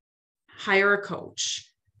help, hire a coach,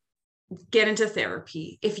 get into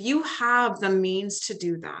therapy, if you have the means to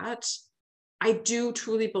do that, I do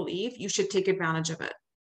truly believe you should take advantage of it.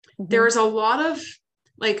 There is a lot of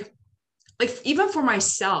like even for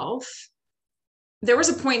myself, there was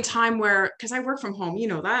a point in time where, because I work from home, you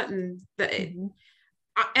know that, and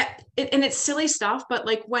and it's silly stuff, but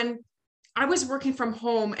like when I was working from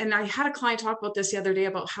home, and I had a client talk about this the other day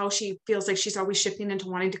about how she feels like she's always shifting into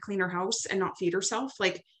wanting to clean her house and not feed herself.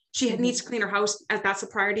 Like she needs to clean her house, as that's a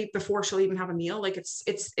priority before she'll even have a meal. Like it's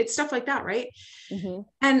stuff like that, right?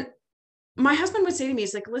 And my husband would say to me,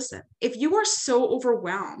 he's like, listen, if you are so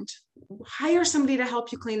overwhelmed, hire somebody to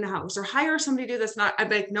help you clean the house or hire somebody to do this. Not, I'd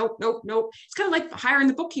be like, nope, nope, nope. It's kind of like hiring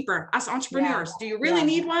the bookkeeper as entrepreneurs. Do you really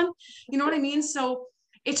need one? You know what I mean? So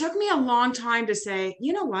it took me a long time to say,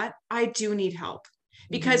 you know what? I do need help.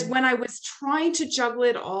 Because when I was trying to juggle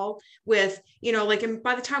it all with, like, and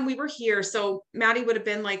by the time we were here, so Maddie would have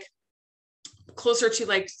been like closer to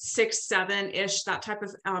like 6, 7-ish, that type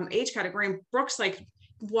of age category. And Brooke's like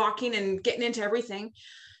walking and getting into everything.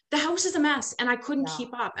 The house is a mess and I couldn't keep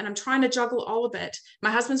up, and I'm trying to juggle all of it.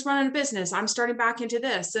 My husband's running a business. I'm starting back into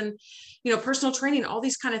this and, personal training, all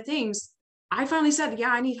these kind of things. I finally said,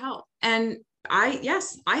 yeah, I need help. And I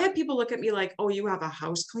had people look at me like, oh, you have a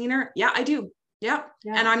house cleaner? Yeah, I do. Yep.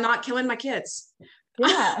 Yeah. And I'm not killing my kids.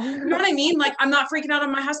 Yeah. You know what I mean? Like, I'm not freaking out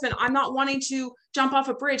on my husband. I'm not wanting to jump off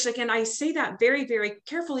a bridge. Like, and I say that very, very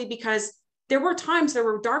carefully, because there were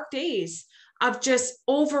dark days of just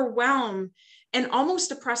overwhelm and almost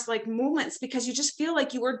depressed like moments, because you just feel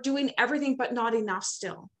like you are doing everything but not enough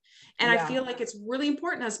still. And I feel like it's really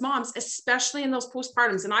important as moms, especially in those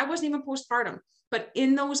postpartums. And I wasn't even postpartum, but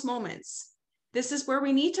in those moments, this is where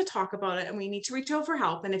we need to talk about it and we need to reach out for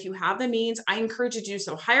help. And if you have the means, I encourage you to do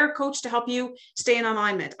so. Hire a coach to help you stay in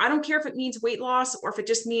alignment. I don't care if it means weight loss or if it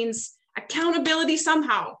just means accountability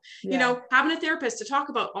somehow, having a therapist to talk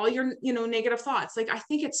about all your, negative thoughts. Like, I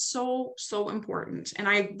think it's so, so important. And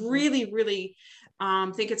I really, really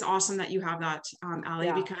think it's awesome that you have that,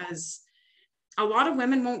 Allie, because a lot of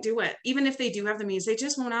women won't do it. Even if they do have the means, they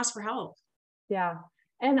just won't ask for help. Yeah.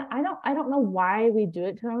 And I don't know why we do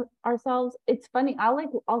it to ourselves. It's funny.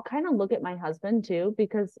 I'll kind of look at my husband too,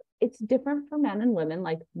 because it's different for men and women.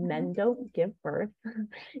 Like men don't give birth,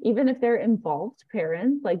 even if they're involved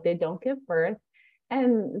parents, like they don't give birth.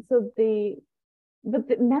 And so but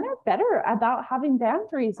the men are better about having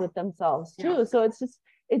boundaries with themselves too. Yeah. So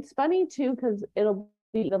it's funny too, because it'll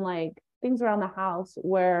be even like things around the house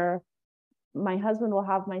where my husband will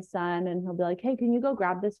have my son and he'll be like, hey, can you go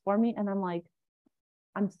grab this for me? And I'm like,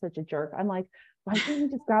 I'm such a jerk. I'm like, why can't you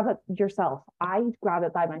just grab it yourself? I grab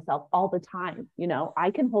it by myself all the time.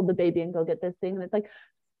 I can hold the baby and go get this thing. And it's like,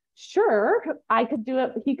 sure, I could do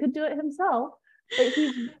it. He could do it himself, but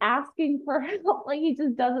he's asking for help. Like, he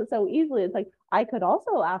just does it so easily. It's like, I could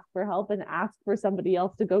also ask for help and ask for somebody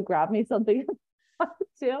else to go grab me something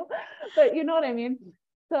too. But you know what I mean?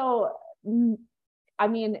 So, I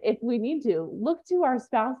mean, if we need to look to our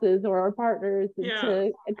spouses or our partners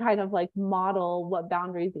to kind of like model what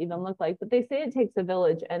boundaries even look like. But they say it takes a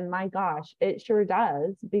village, and my gosh, it sure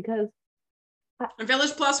does, because a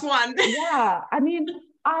village plus one. Yeah. I mean,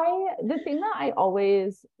 the thing that I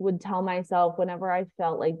always would tell myself whenever I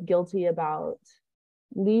felt like guilty about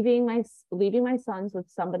leaving my sons with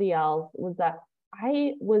somebody else was that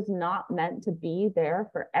I was not meant to be there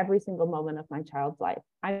for every single moment of my child's life.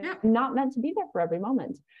 I'm not meant to be there for every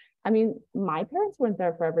moment. I mean, my parents weren't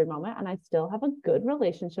there for every moment, and I still have a good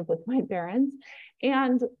relationship with my parents.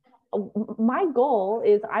 And my goal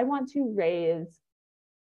is I want to raise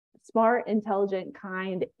smart, intelligent,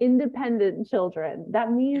 kind, independent children.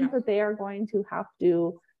 That means that they are going to have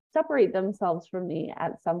to separate themselves from me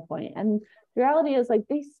at some point. And the reality is, like,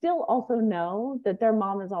 they still also know that their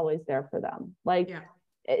mom is always there for them. Like,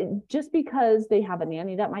 just because they have a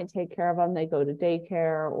nanny that might take care of them, they go to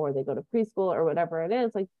daycare or they go to preschool or whatever it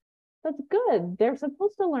is, like, that's good. They're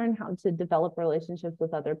supposed to learn how to develop relationships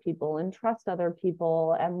with other people and trust other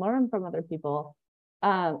people and learn from other people.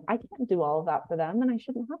 I can't do all of that for them, and I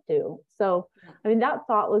shouldn't have to. So, I mean, that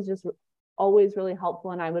thought was just always really helpful.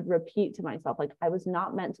 And I would repeat to myself, like, I was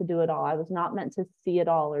not meant to do it all. I was not meant to see it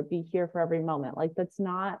all or be here for every moment. Like, that's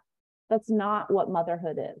not what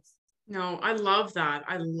motherhood is. No, I love that.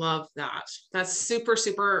 I love that. That's super,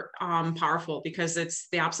 super powerful, because it's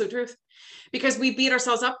the absolute truth. Because we beat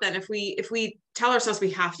ourselves up then if we tell ourselves we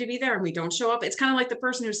have to be there and we don't show up. It's kind of like the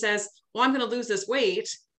person who says, well, I'm going to lose this weight.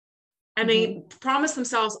 And they promise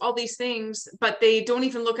themselves all these things, but they don't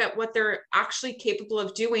even look at what they're actually capable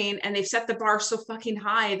of doing. And they've set the bar so fucking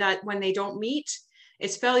high that when they don't meet,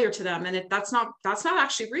 it's failure to them. And that's not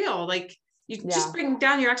actually real. Like, you just bring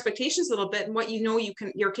down your expectations a little bit and what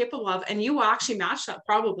you're capable of, and you will actually match that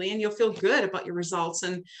probably, and you'll feel good about your results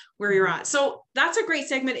and where you're at. So that's a great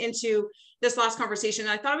segment into this last conversation.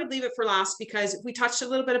 I thought I would leave it for last because we touched a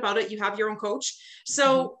little bit about it. You have your own coach.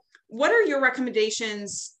 So what are your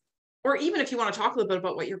recommendations? Or even if you want to talk a little bit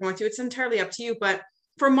about what you're going through, it's entirely up to you. But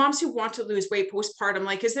for moms who want to lose weight postpartum,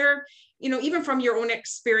 like, is there, even from your own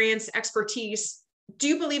experience, expertise, do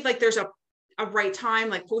you believe like there's a right time,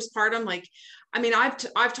 like postpartum? Like, I mean,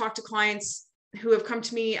 I've talked to clients who have come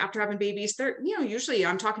to me after having babies. They're, usually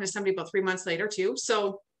I'm talking to somebody about 3 months later too.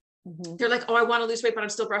 So they're like, oh, I want to lose weight, but I'm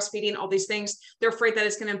still breastfeeding, all these things. They're afraid that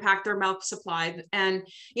it's going to impact their milk supply. And,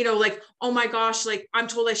 like, oh my gosh, like, I'm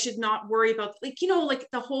told I should not worry about, like, like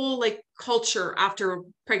the whole like culture after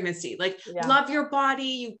pregnancy, like love your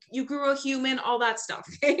body, you grew a human, all that stuff.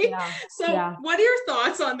 Okay? What are your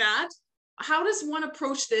thoughts on that? How does one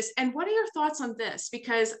approach this? And what are your thoughts on this?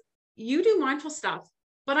 Because you do mindful stuff,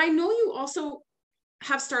 but I know you also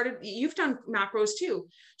you've done macros too.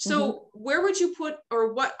 So where would you put,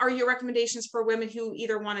 or what are your recommendations for women who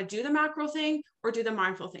either want to do the macro thing or do the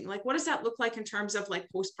mindful thing? Like, what does that look like in terms of like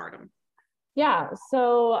postpartum? Yeah.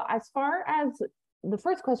 So as far as the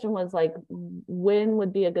first question was like, when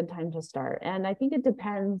would be a good time to start? And I think it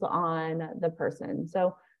depends on the person.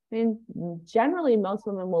 So, I mean, generally most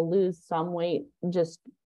women will lose some weight, just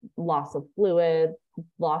loss of fluid,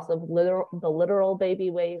 loss of the literal baby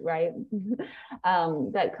weight, right?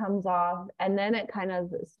 That comes off, and then it kind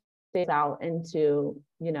of stays out into,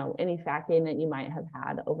 any fat gain that you might have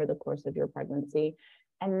had over the course of your pregnancy.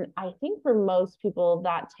 And I think for most people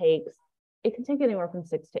it can take anywhere from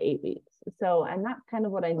 6 to 8 weeks. So, and that's kind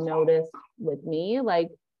of what I noticed with me, like,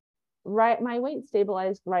 my weight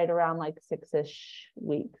stabilized right around like 6-ish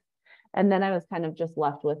weeks. And then I was kind of just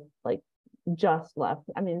left with like,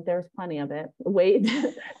 I mean, there's plenty of weight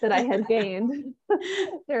that I had gained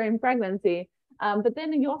during pregnancy. But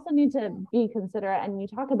then you also need to be considerate, and you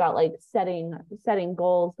talk about like setting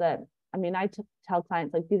goals that, I mean, I tell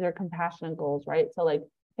clients, like, these are compassionate goals, right? So like,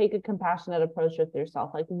 take a compassionate approach with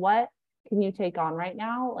yourself. Like, what can you take on right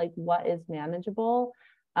now? Like, what is manageable?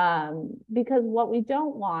 Because what we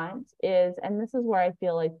don't want is, and this is where I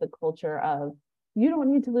feel like the culture of, you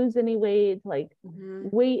don't need to lose any weight, like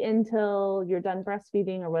wait until you're done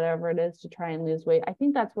breastfeeding or whatever it is to try and lose weight. I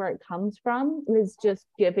think that's where it comes from, is just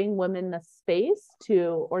giving women the space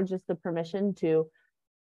to, or just the permission to,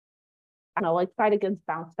 I don't know, like, fight against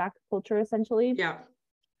bounce back culture, essentially. Yeah.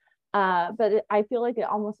 But I feel like it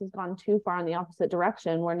almost has gone too far in the opposite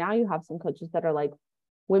direction, where now you have some coaches that are like,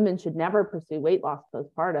 women should never pursue weight loss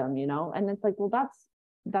postpartum, and it's like, well,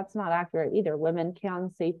 that's not accurate either. Women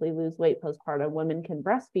can safely lose weight postpartum. Women can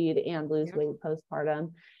breastfeed and lose weight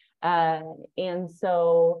postpartum. And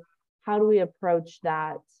so how do we approach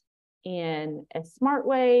that in a smart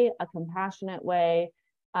way, a compassionate way?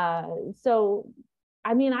 So,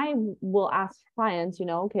 I mean, I will ask clients,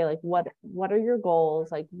 okay, like, what are your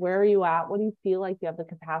goals? Like, where are you at? What do you feel like you have the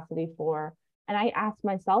capacity for? And I ask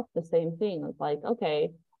myself the same thing. It's like,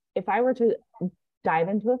 okay, if I were to dive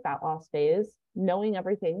into a fat loss phase, knowing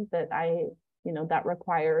everything that that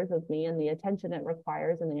requires of me, and the attention it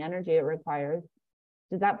requires and the energy it requires,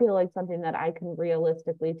 does that feel like something that I can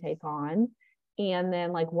realistically take on? And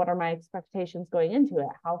then like, what are my expectations going into it?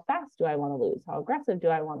 How fast do I want to lose? How aggressive do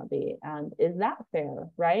I want to be? And is that fair?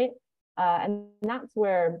 Right. And that's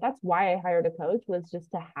why I hired a coach, was just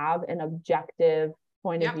to have an objective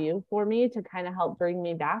point of view for me, to kind of help bring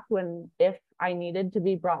me back if I needed to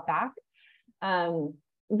be brought back.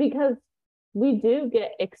 Because we do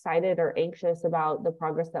get excited or anxious about the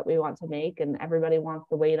progress that we want to make, and everybody wants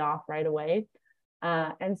the weight off right away.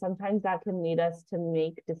 And sometimes that can lead us to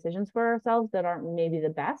make decisions for ourselves that aren't maybe the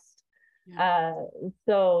best.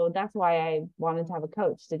 So that's why I wanted to have a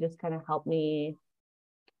coach to just kind of help me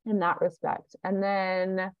in that respect. And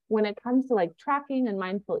then when it comes to like tracking and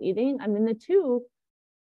mindful eating, I mean, the two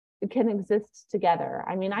can exist together.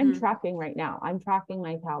 I mean, I'm tracking right now. I'm tracking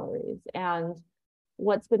my calories. And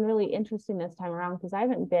what's been really interesting this time around, because I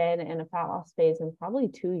haven't been in a fat loss phase in probably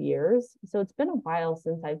 2 years. So it's been a while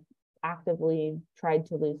since I've actively tried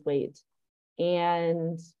to lose weight.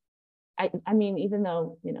 And I mean, even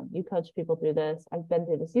though, you know, you coach people through this, I've been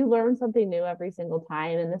through this, you learn something new every single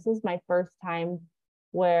time. And this is my first time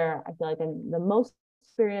where I feel like I'm the most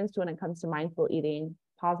experienced when it comes to mindful eating,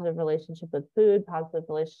 positive relationship with food, positive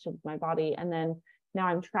relationship with my body. And then now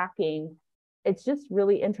I'm tracking. It's just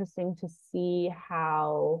really interesting to see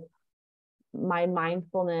how my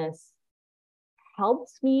mindfulness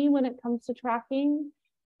helps me when it comes to tracking.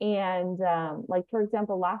 And like, for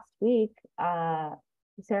example, last week,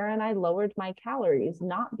 Sarah and I lowered my calories,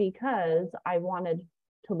 not because I wanted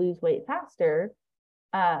to lose weight faster,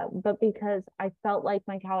 but because I felt like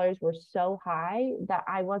my calories were so high that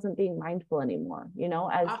I wasn't being mindful anymore. You know,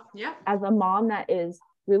 as a mom that is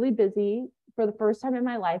really busy, for the first time in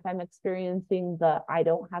my life, I'm experiencing I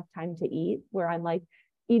don't have time to eat, where I'm like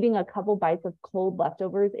eating a couple bites of cold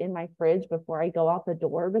leftovers in my fridge before I go out the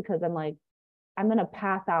door, because I'm like, I'm going to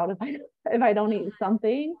pass out if I don't eat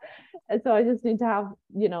something. And so I just need to have,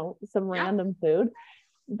 you know, some random food.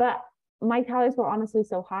 But my calories were honestly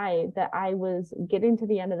so high that I was getting to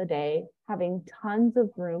the end of the day, having tons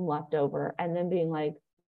of room left over, and then being like,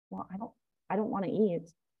 well, I don't want to eat,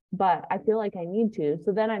 but I feel like I need to.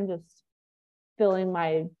 So then I'm just filling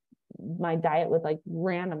my diet with like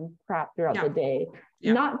random crap throughout the day.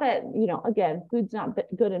 Not that, you know, again, food's not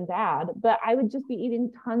good and bad, but I would just be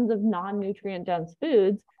eating tons of non-nutrient dense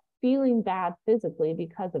foods, feeling bad physically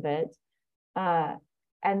because of it. And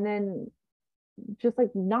then just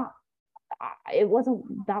like that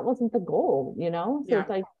wasn't the goal, you know? So it's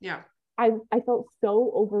like, I felt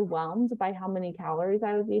so overwhelmed by how many calories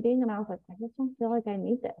I was eating. And I was like, I just don't feel like I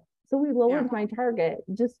need this. So we lowered my target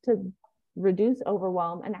just to reduce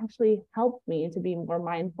overwhelm and actually helped me to be more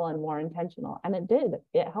mindful and more intentional. And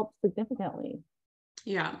it helped significantly.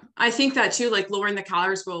 Yeah, I think that too, like lowering the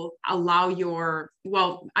calories will allow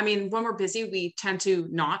I mean, when we're busy, we tend to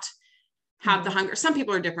not have the hunger. Some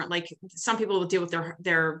people are different. Like some people will deal with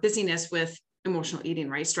their busyness with emotional eating,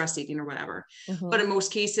 right? Stress eating or whatever. But in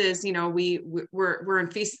most cases, you know, we're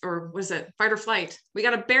in feast, or what is it? Fight or flight. We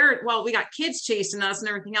got to bear it. Well, we got kids chasing us and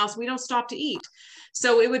everything else. We don't stop to eat.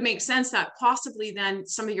 So it would make sense that possibly then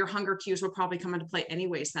some of your hunger cues will probably come into play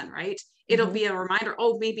anyways then, right? It'll be a reminder.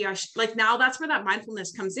 Oh, maybe I should, like, now that's where that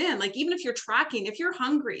mindfulness comes in. Like, even if you're tracking, if you're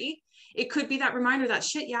hungry, it could be that reminder that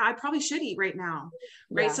I probably should eat right now.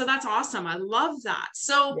 Right. So that's awesome. I love that.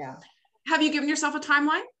 So have you given yourself a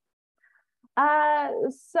timeline?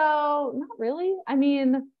 So not really. I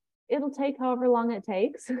mean, it'll take however long it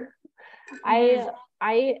takes.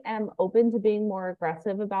 I am open to being more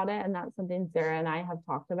aggressive about it. And that's something Sarah and I have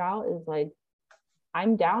talked about, is like,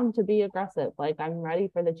 I'm down to be aggressive. Like, I'm ready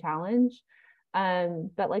for the challenge.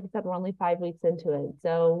 But like I said, we're only 5 weeks into it.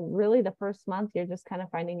 So really the first month, you're just kind of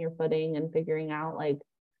finding your footing and figuring out like,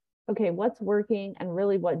 okay, what's working and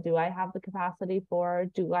really what do I have the capacity for?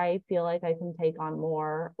 Do I feel like I can take on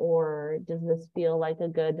more, or does this feel like a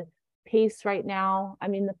good pace right now? I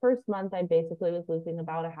mean, the first month I basically was losing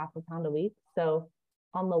about 0.5 pound a week. So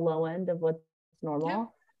on the low end of what's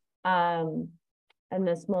normal. And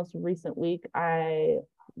this most recent week, I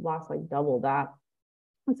lost like double that.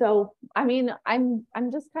 So, I mean, I'm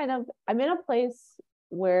just I'm in a place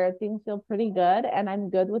where things feel pretty good and I'm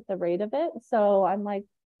good with the rate of it. So I'm like,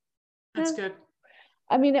 that's good.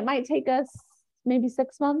 I mean, it might take us maybe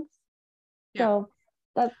 6 months. So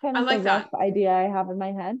that's kind of the rough idea I have in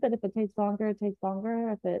my head. But if it takes longer, it takes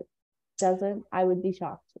longer. If it doesn't, I would be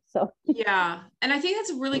shocked. So and I think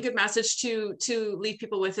that's a really good message to leave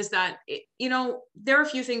people with, is that you know, there are a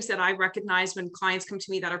few things that I recognize when clients come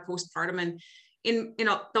to me that are postpartum, and in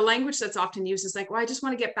the language that's often used is like, well, I just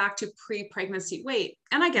want to get back to pre-pregnancy weight,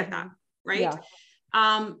 and I get that, right?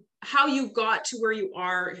 how you got to where you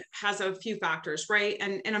are has a few factors, right?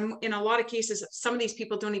 And in a lot of cases, some of these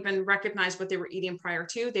people don't even recognize what they were eating prior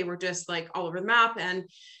to. They were just like all over the map. And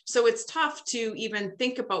so it's tough to even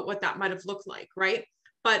think about what that might have looked like, right?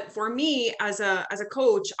 But for me as a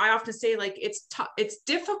coach, I often say like it's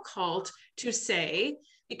difficult to say,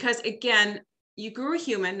 because again, you grew a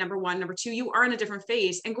human, number one. Number two, you are in a different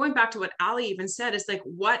phase. And going back to what Allie even said, is like,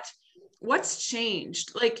 what's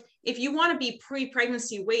changed? Like, if you want to be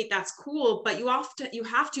pre-pregnancy weight, that's cool, but you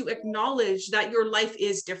have to acknowledge that your life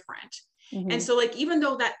is different. Mm-hmm. And so like, even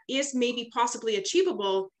though that is maybe possibly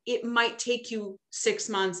achievable, it might take you 6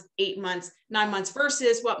 months, 8 months, 9 months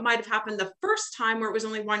versus what might have happened the first time where it was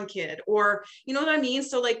only one kid, or, you know what I mean?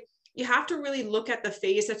 So like, you have to really look at the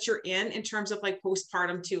phase that you're in terms of like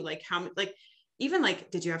postpartum too. Like how, like, even like,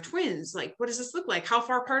 did you have twins? Like, what does this look like? How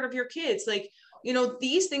far apart are your kids? Like, you know,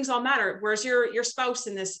 these things all matter. Where's your spouse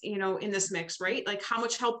in this, you know, in this mix, right? Like, how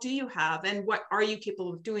much help do you have and what are you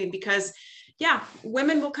capable of doing? Because yeah,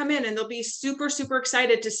 women will come in and they'll be super, super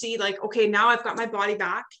excited to see like, okay, now I've got my body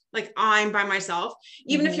back. Like, I'm by myself.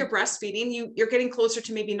 Even if you're breastfeeding, you're getting closer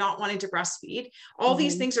to maybe not wanting to breastfeed. All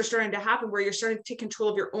these things are starting to happen where you're starting to take control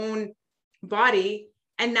of your own body,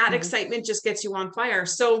 and that excitement just gets you on fire.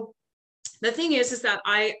 So the thing is that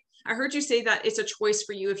I heard you say that it's a choice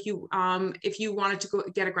for you if you wanted to go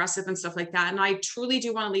get aggressive and stuff like that. And I truly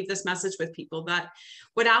do want to leave this message with people that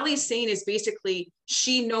what Allie's saying is basically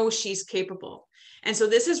she knows she's capable. And so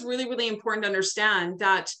this is really, really important to understand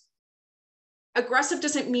that aggressive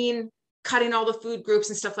doesn't mean cutting all the food groups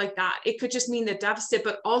and stuff like that. It could just mean the deficit,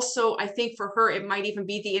 but also I think for her, it might even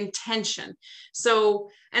be the intention. So,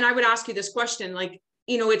 and I would ask you this question, like,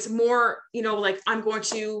 you know, it's more, you know, like I'm going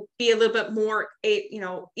to be a little bit more, you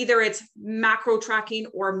know, either it's macro tracking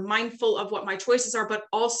or mindful of what my choices are, but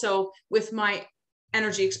also with my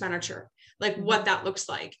energy expenditure, like what that looks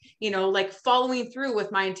like, you know, like following through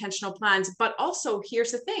with my intentional plans. But also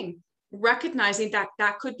here's the thing, recognizing that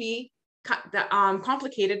that could be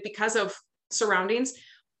complicated because of surroundings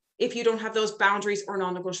if you don't have those boundaries or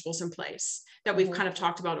non-negotiables in place that we've kind of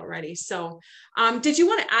talked about already. So did you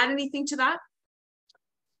want to add anything to that?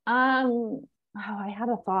 Oh, I had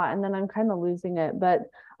a thought and then I'm kind of losing it, but,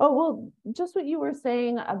 oh, well, just what you were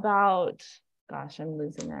saying about, gosh, I'm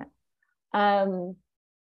losing it. But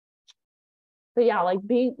yeah, like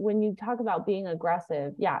when you talk about being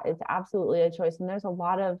aggressive, yeah, it's absolutely a choice. And there's a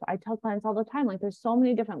lot of, I tell clients all the time, like there's so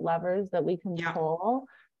many different levers that we can pull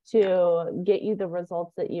to get you the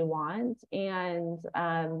results that you want. And,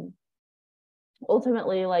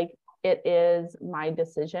 ultimately, like it is my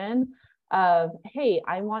decision of, hey,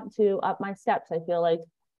 I want to up my steps. I feel like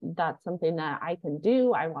that's something that I can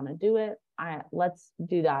do. I want to do it. Let's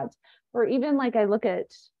do that. Or even like I look at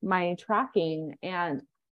my tracking and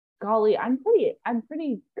golly, I'm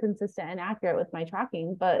pretty consistent and accurate with my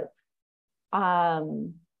tracking, but I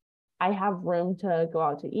have room to go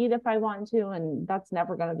out to eat if I want to, and that's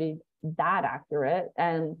never going to be that accurate.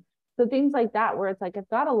 And so things like that, where it's like, I've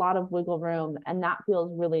got a lot of wiggle room and that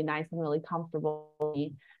feels really nice and really comfortable.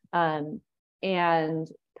 And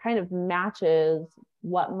kind of matches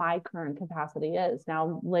what my current capacity is.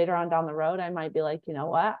 Now, later on down the road, I might be like, you know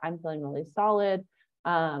what, I'm feeling really solid.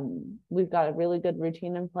 We've got a really good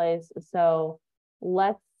routine in place. So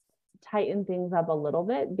let's tighten things up a little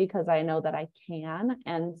bit because I know that I can.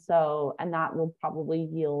 And that will probably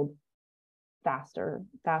yield faster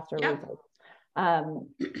results.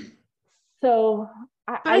 But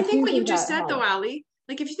I think what you just said though, Allie,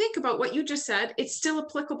 like if you think about what you just said, it's still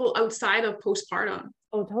applicable outside of postpartum.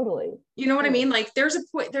 Oh, totally. You know what I mean? Like there's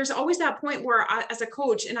always that point where as a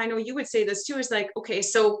coach, and I know you would say this too, is like, okay,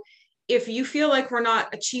 so if you feel like we're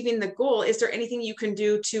not achieving the goal, is there anything you can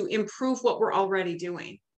do to improve what we're already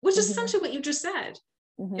doing? Which is essentially what you just said.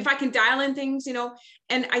 If I can dial in things, you know,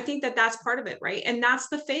 and I think that that's part of it, right? And that's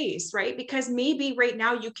the phase, right? Because maybe right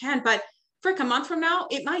now you can, but frick, a month from now,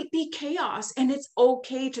 it might be chaos, and it's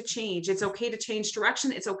okay to change. It's okay to change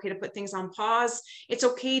direction. It's okay to put things on pause. It's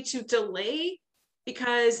okay to delay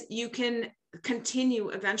because you can continue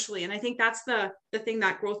eventually. And I think that's the thing,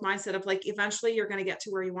 that growth mindset of like, eventually you're going to get to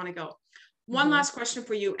where you want to go. One last question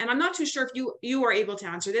for you. And I'm not too sure if you are able to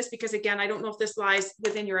answer this, because again, I don't know if this lies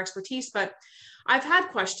within your expertise, but I've had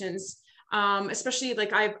questions, especially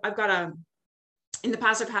like I've got in the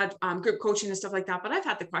past, I've had group coaching and stuff like that, but I've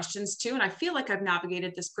had the questions too. And I feel like I've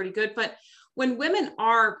navigated this pretty good. But when women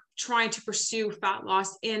are trying to pursue fat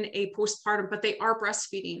loss in a postpartum, but they are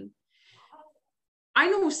breastfeeding, I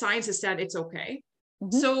know science has said it's okay.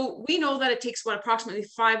 So we know that it takes approximately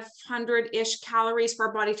 500-ish calories for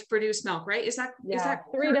our body to produce milk, right? Is that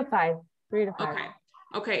 3 to 5?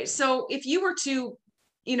 Okay. So if you were to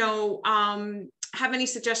have any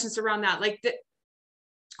suggestions around that? Like that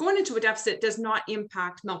going into a deficit does not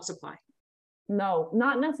impact milk supply. No,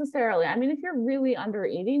 not necessarily. I mean, if you're really under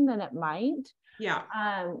eating, then it might. Yeah.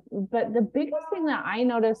 But the biggest thing that I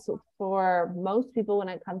notice for most people when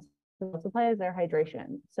it comes to milk supply is their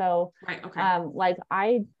hydration. So, right. Okay. Like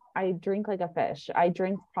I drink like a fish. I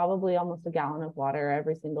drink probably almost a gallon of water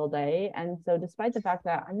every single day. And so despite the fact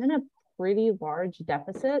that I'm in a pretty large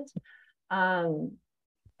deficit,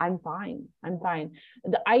 I'm fine. I'm fine.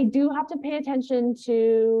 I do have to pay attention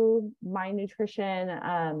to my nutrition,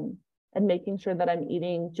 and making sure that I'm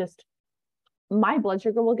eating just my blood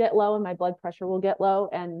sugar will get low and my blood pressure will get low.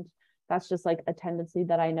 And that's just like a tendency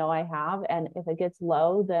that I know I have. And if it gets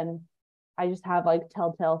low, then I just have like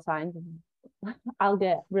telltale signs. I'll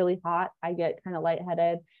get really hot. I get kind of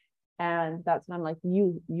lightheaded. And that's when I'm like,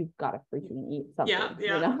 you've got to freaking eat something, you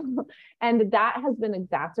know? And that has been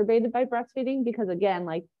exacerbated by breastfeeding because again,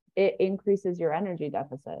 like it increases your energy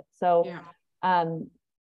deficit. So,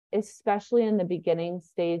 especially in the beginning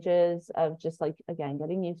stages of just like, again,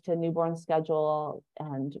 getting used to a newborn schedule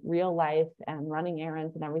and real life and running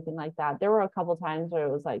errands and everything like that. There were a couple times where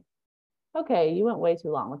it was like, okay, you went way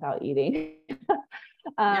too long without eating.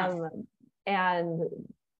 And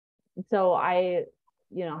so I,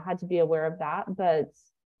 had to be aware of that, but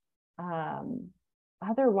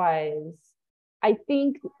otherwise, I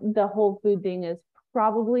think the whole food thing is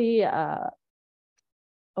probably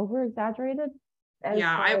over exaggerated.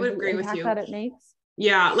 I would agree with you that it makes.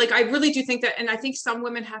 Yeah, like I really do think that, and I think some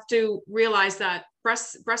women have to realize that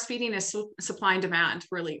breastfeeding is supply and demand,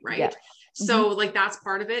 really, right? Yes. So like that's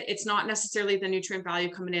part of it. It's not necessarily the nutrient value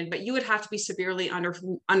coming in, but you would have to be severely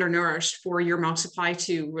undernourished for your milk supply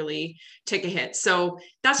to really take a hit. So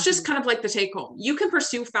that's just kind of like the take home. You can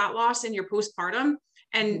pursue fat loss in your postpartum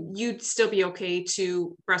and you'd still be okay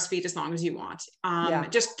to breastfeed as long as you want.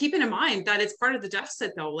 Just keeping in mind that it's part of the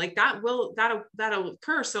deficit though, like that'll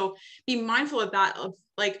occur. So be mindful of that. Of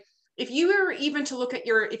like, if you were even to look at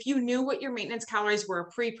if you knew what your maintenance calories were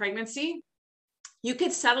pre-pregnancy, you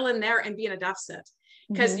could settle in there and be in a deficit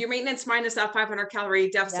because your maintenance minus that 500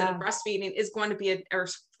 calorie deficit of breastfeeding is going to be or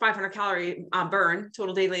 500 calorie burn,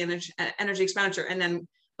 total daily energy expenditure. And then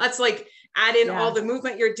let's like add in all the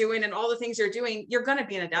movement you're doing and all the things you're doing, you're going to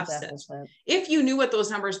be in a deficit. If you knew what those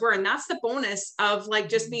numbers were. And that's the bonus of like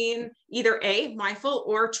just being either mindful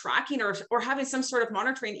or tracking or having some sort of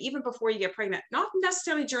monitoring even before you get pregnant, not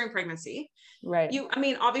necessarily during pregnancy. Right.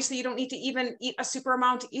 Obviously you don't need to even eat a super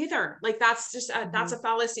amount either. Like that's just, that's a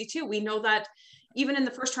fallacy too. We know that even in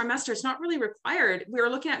the first trimester, it's not really required. We are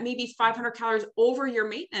looking at maybe 500 calories over your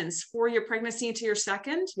maintenance for your pregnancy into your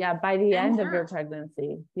second. Yeah. By the end of your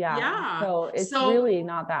pregnancy. Yeah. So it's really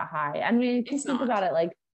not that high. I mean, if you think about it,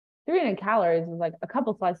 like 300 calories is like a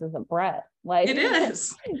couple slices of bread. Like it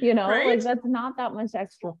is, right? Like that's not that much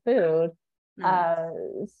extra food.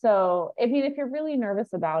 So, I mean, if you're really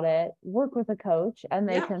nervous about it, work with a coach and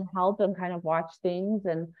they can help and kind of watch things.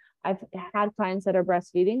 And I've had clients that are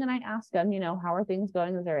breastfeeding and I ask them, how are things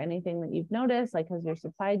going? Is there anything that you've noticed? Like, has your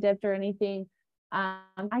supply dipped or anything? I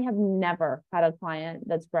have never had a client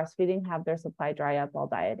that's breastfeeding have their supply dry up while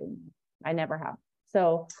dieting. I never have.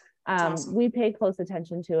 So, awesome. We pay close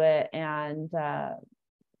attention to it and,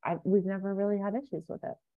 we've never really had issues with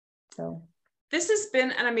it. So this has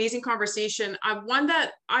been an amazing conversation. One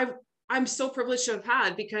that I'm so privileged to have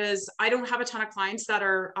had because I don't have a ton of clients that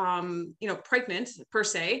are, pregnant per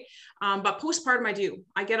se, but postpartum I do.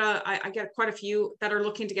 I get quite a few that are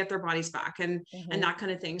looking to get their bodies back and that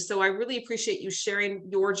kind of thing. So I really appreciate you sharing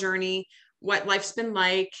your journey, what life's been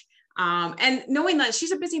like, and knowing that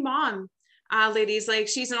she's a busy mom. Ladies, like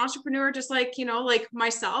she's an entrepreneur, just like, like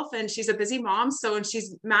myself, and she's a busy mom. So, and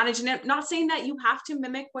she's managing it, not saying that you have to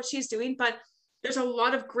mimic what she's doing, but there's a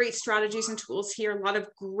lot of great strategies and tools here, a lot of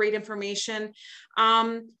great information.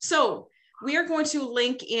 So we are going to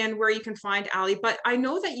link in where you can find Allie, but I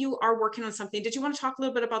know that you are working on something. Did you want to talk a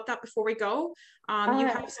little bit about that before we go? You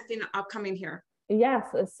have something upcoming here. Yes.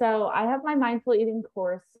 So I have my mindful eating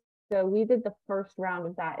course. So we did the first round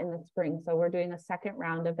of that in the spring. So we're doing a second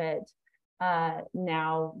round of it.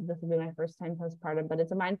 Now this will be my first time postpartum, but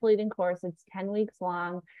it's a mindful eating course. It's 10 weeks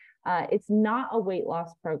long. It's not a weight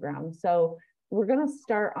loss program. So we're going to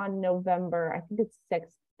start on November, I think it's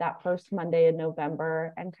 6th, that first Monday in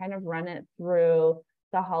November, and kind of run it through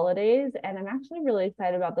the holidays. And I'm actually really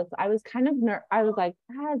excited about this. I was kind of, I was like,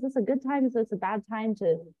 is this a good time? Is this a bad time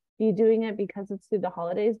to be doing it because it's through the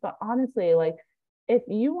holidays? But honestly, like if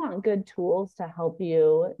you want good tools to help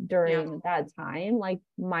you during that time, like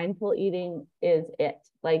mindful eating is it.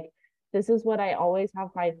 Like this is what I always have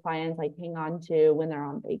my clients like hang on to when they're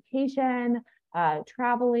on vacation.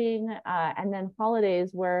 traveling, and then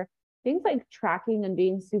holidays where things like tracking and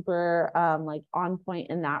being super like on point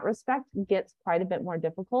in that respect gets quite a bit more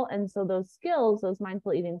difficult. And so those skills, those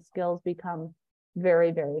mindful eating skills become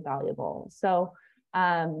very, very valuable. So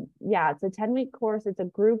yeah, it's a 10-week course. It's a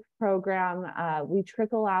group program. We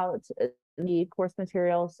trickle out the course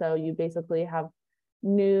material. So you basically have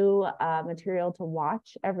new material to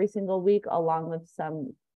watch every single week, along with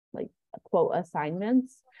some like quote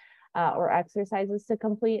assignments or exercises to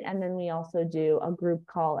complete. And then we also do a group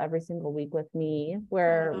call every single week with me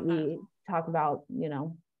where we talk about, you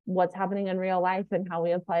know, what's happening in real life and how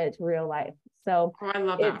we apply it to real life. So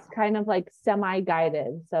it's kind of like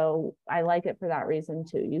semi-guided. So I like it for that reason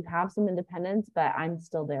too. You have some independence, but I'm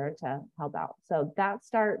still there to help out. So that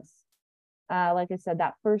starts, like I said,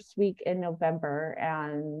 that first week in November,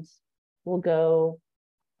 and we'll go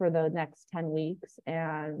for the next 10 weeks.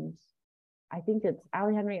 And I think it's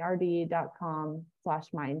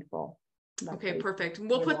alliehenrierd.com/mindful. Okay, perfect.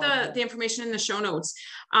 We'll put the information in the show notes.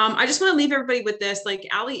 I just want to leave everybody with this. Like,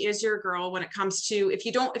 Allie is your girl when it comes to, if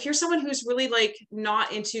you're someone who's really like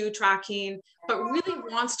not into tracking, but really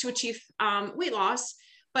wants to achieve weight loss,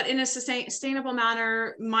 but in a sustainable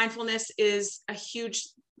manner, mindfulness is a huge,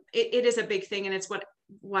 it is a big thing. And it's what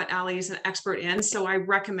Allie is an expert in. So I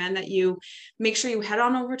recommend that you make sure you head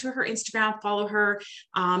on over to her Instagram, follow her,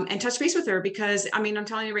 and touch base with her, because I mean, I'm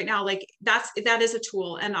telling you right now, like that is a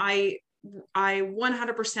tool. And I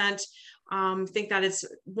 100% think that it's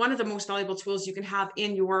one of the most valuable tools you can have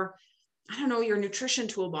in your, I don't know, your nutrition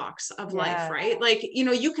toolbox of life, right? Like, you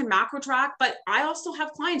know, you can macro track, but I also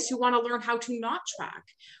have clients who want to learn how to not track,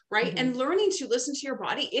 right? Mm-hmm. And learning to listen to your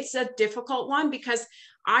body, it's a difficult one, because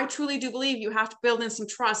I truly do believe you have to build in some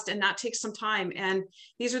trust, and that takes some time. And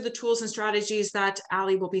these are the tools and strategies that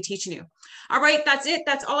Allie will be teaching you. All right, that's it.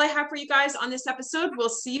 That's all I have for you guys on this episode. We'll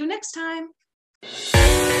see you next time.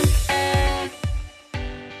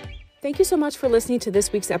 Thank you so much for listening to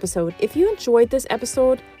this week's episode. If you enjoyed this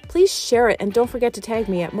episode, please share it, and don't forget to tag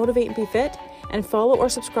me at Motivate and Be Fit, and follow or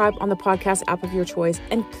subscribe on the podcast app of your choice.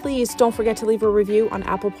 And please don't forget to leave a review on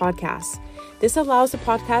Apple Podcasts. This allows the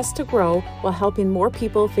podcast to grow while helping more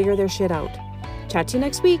people figure their shit out. Chat to you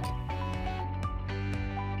next week.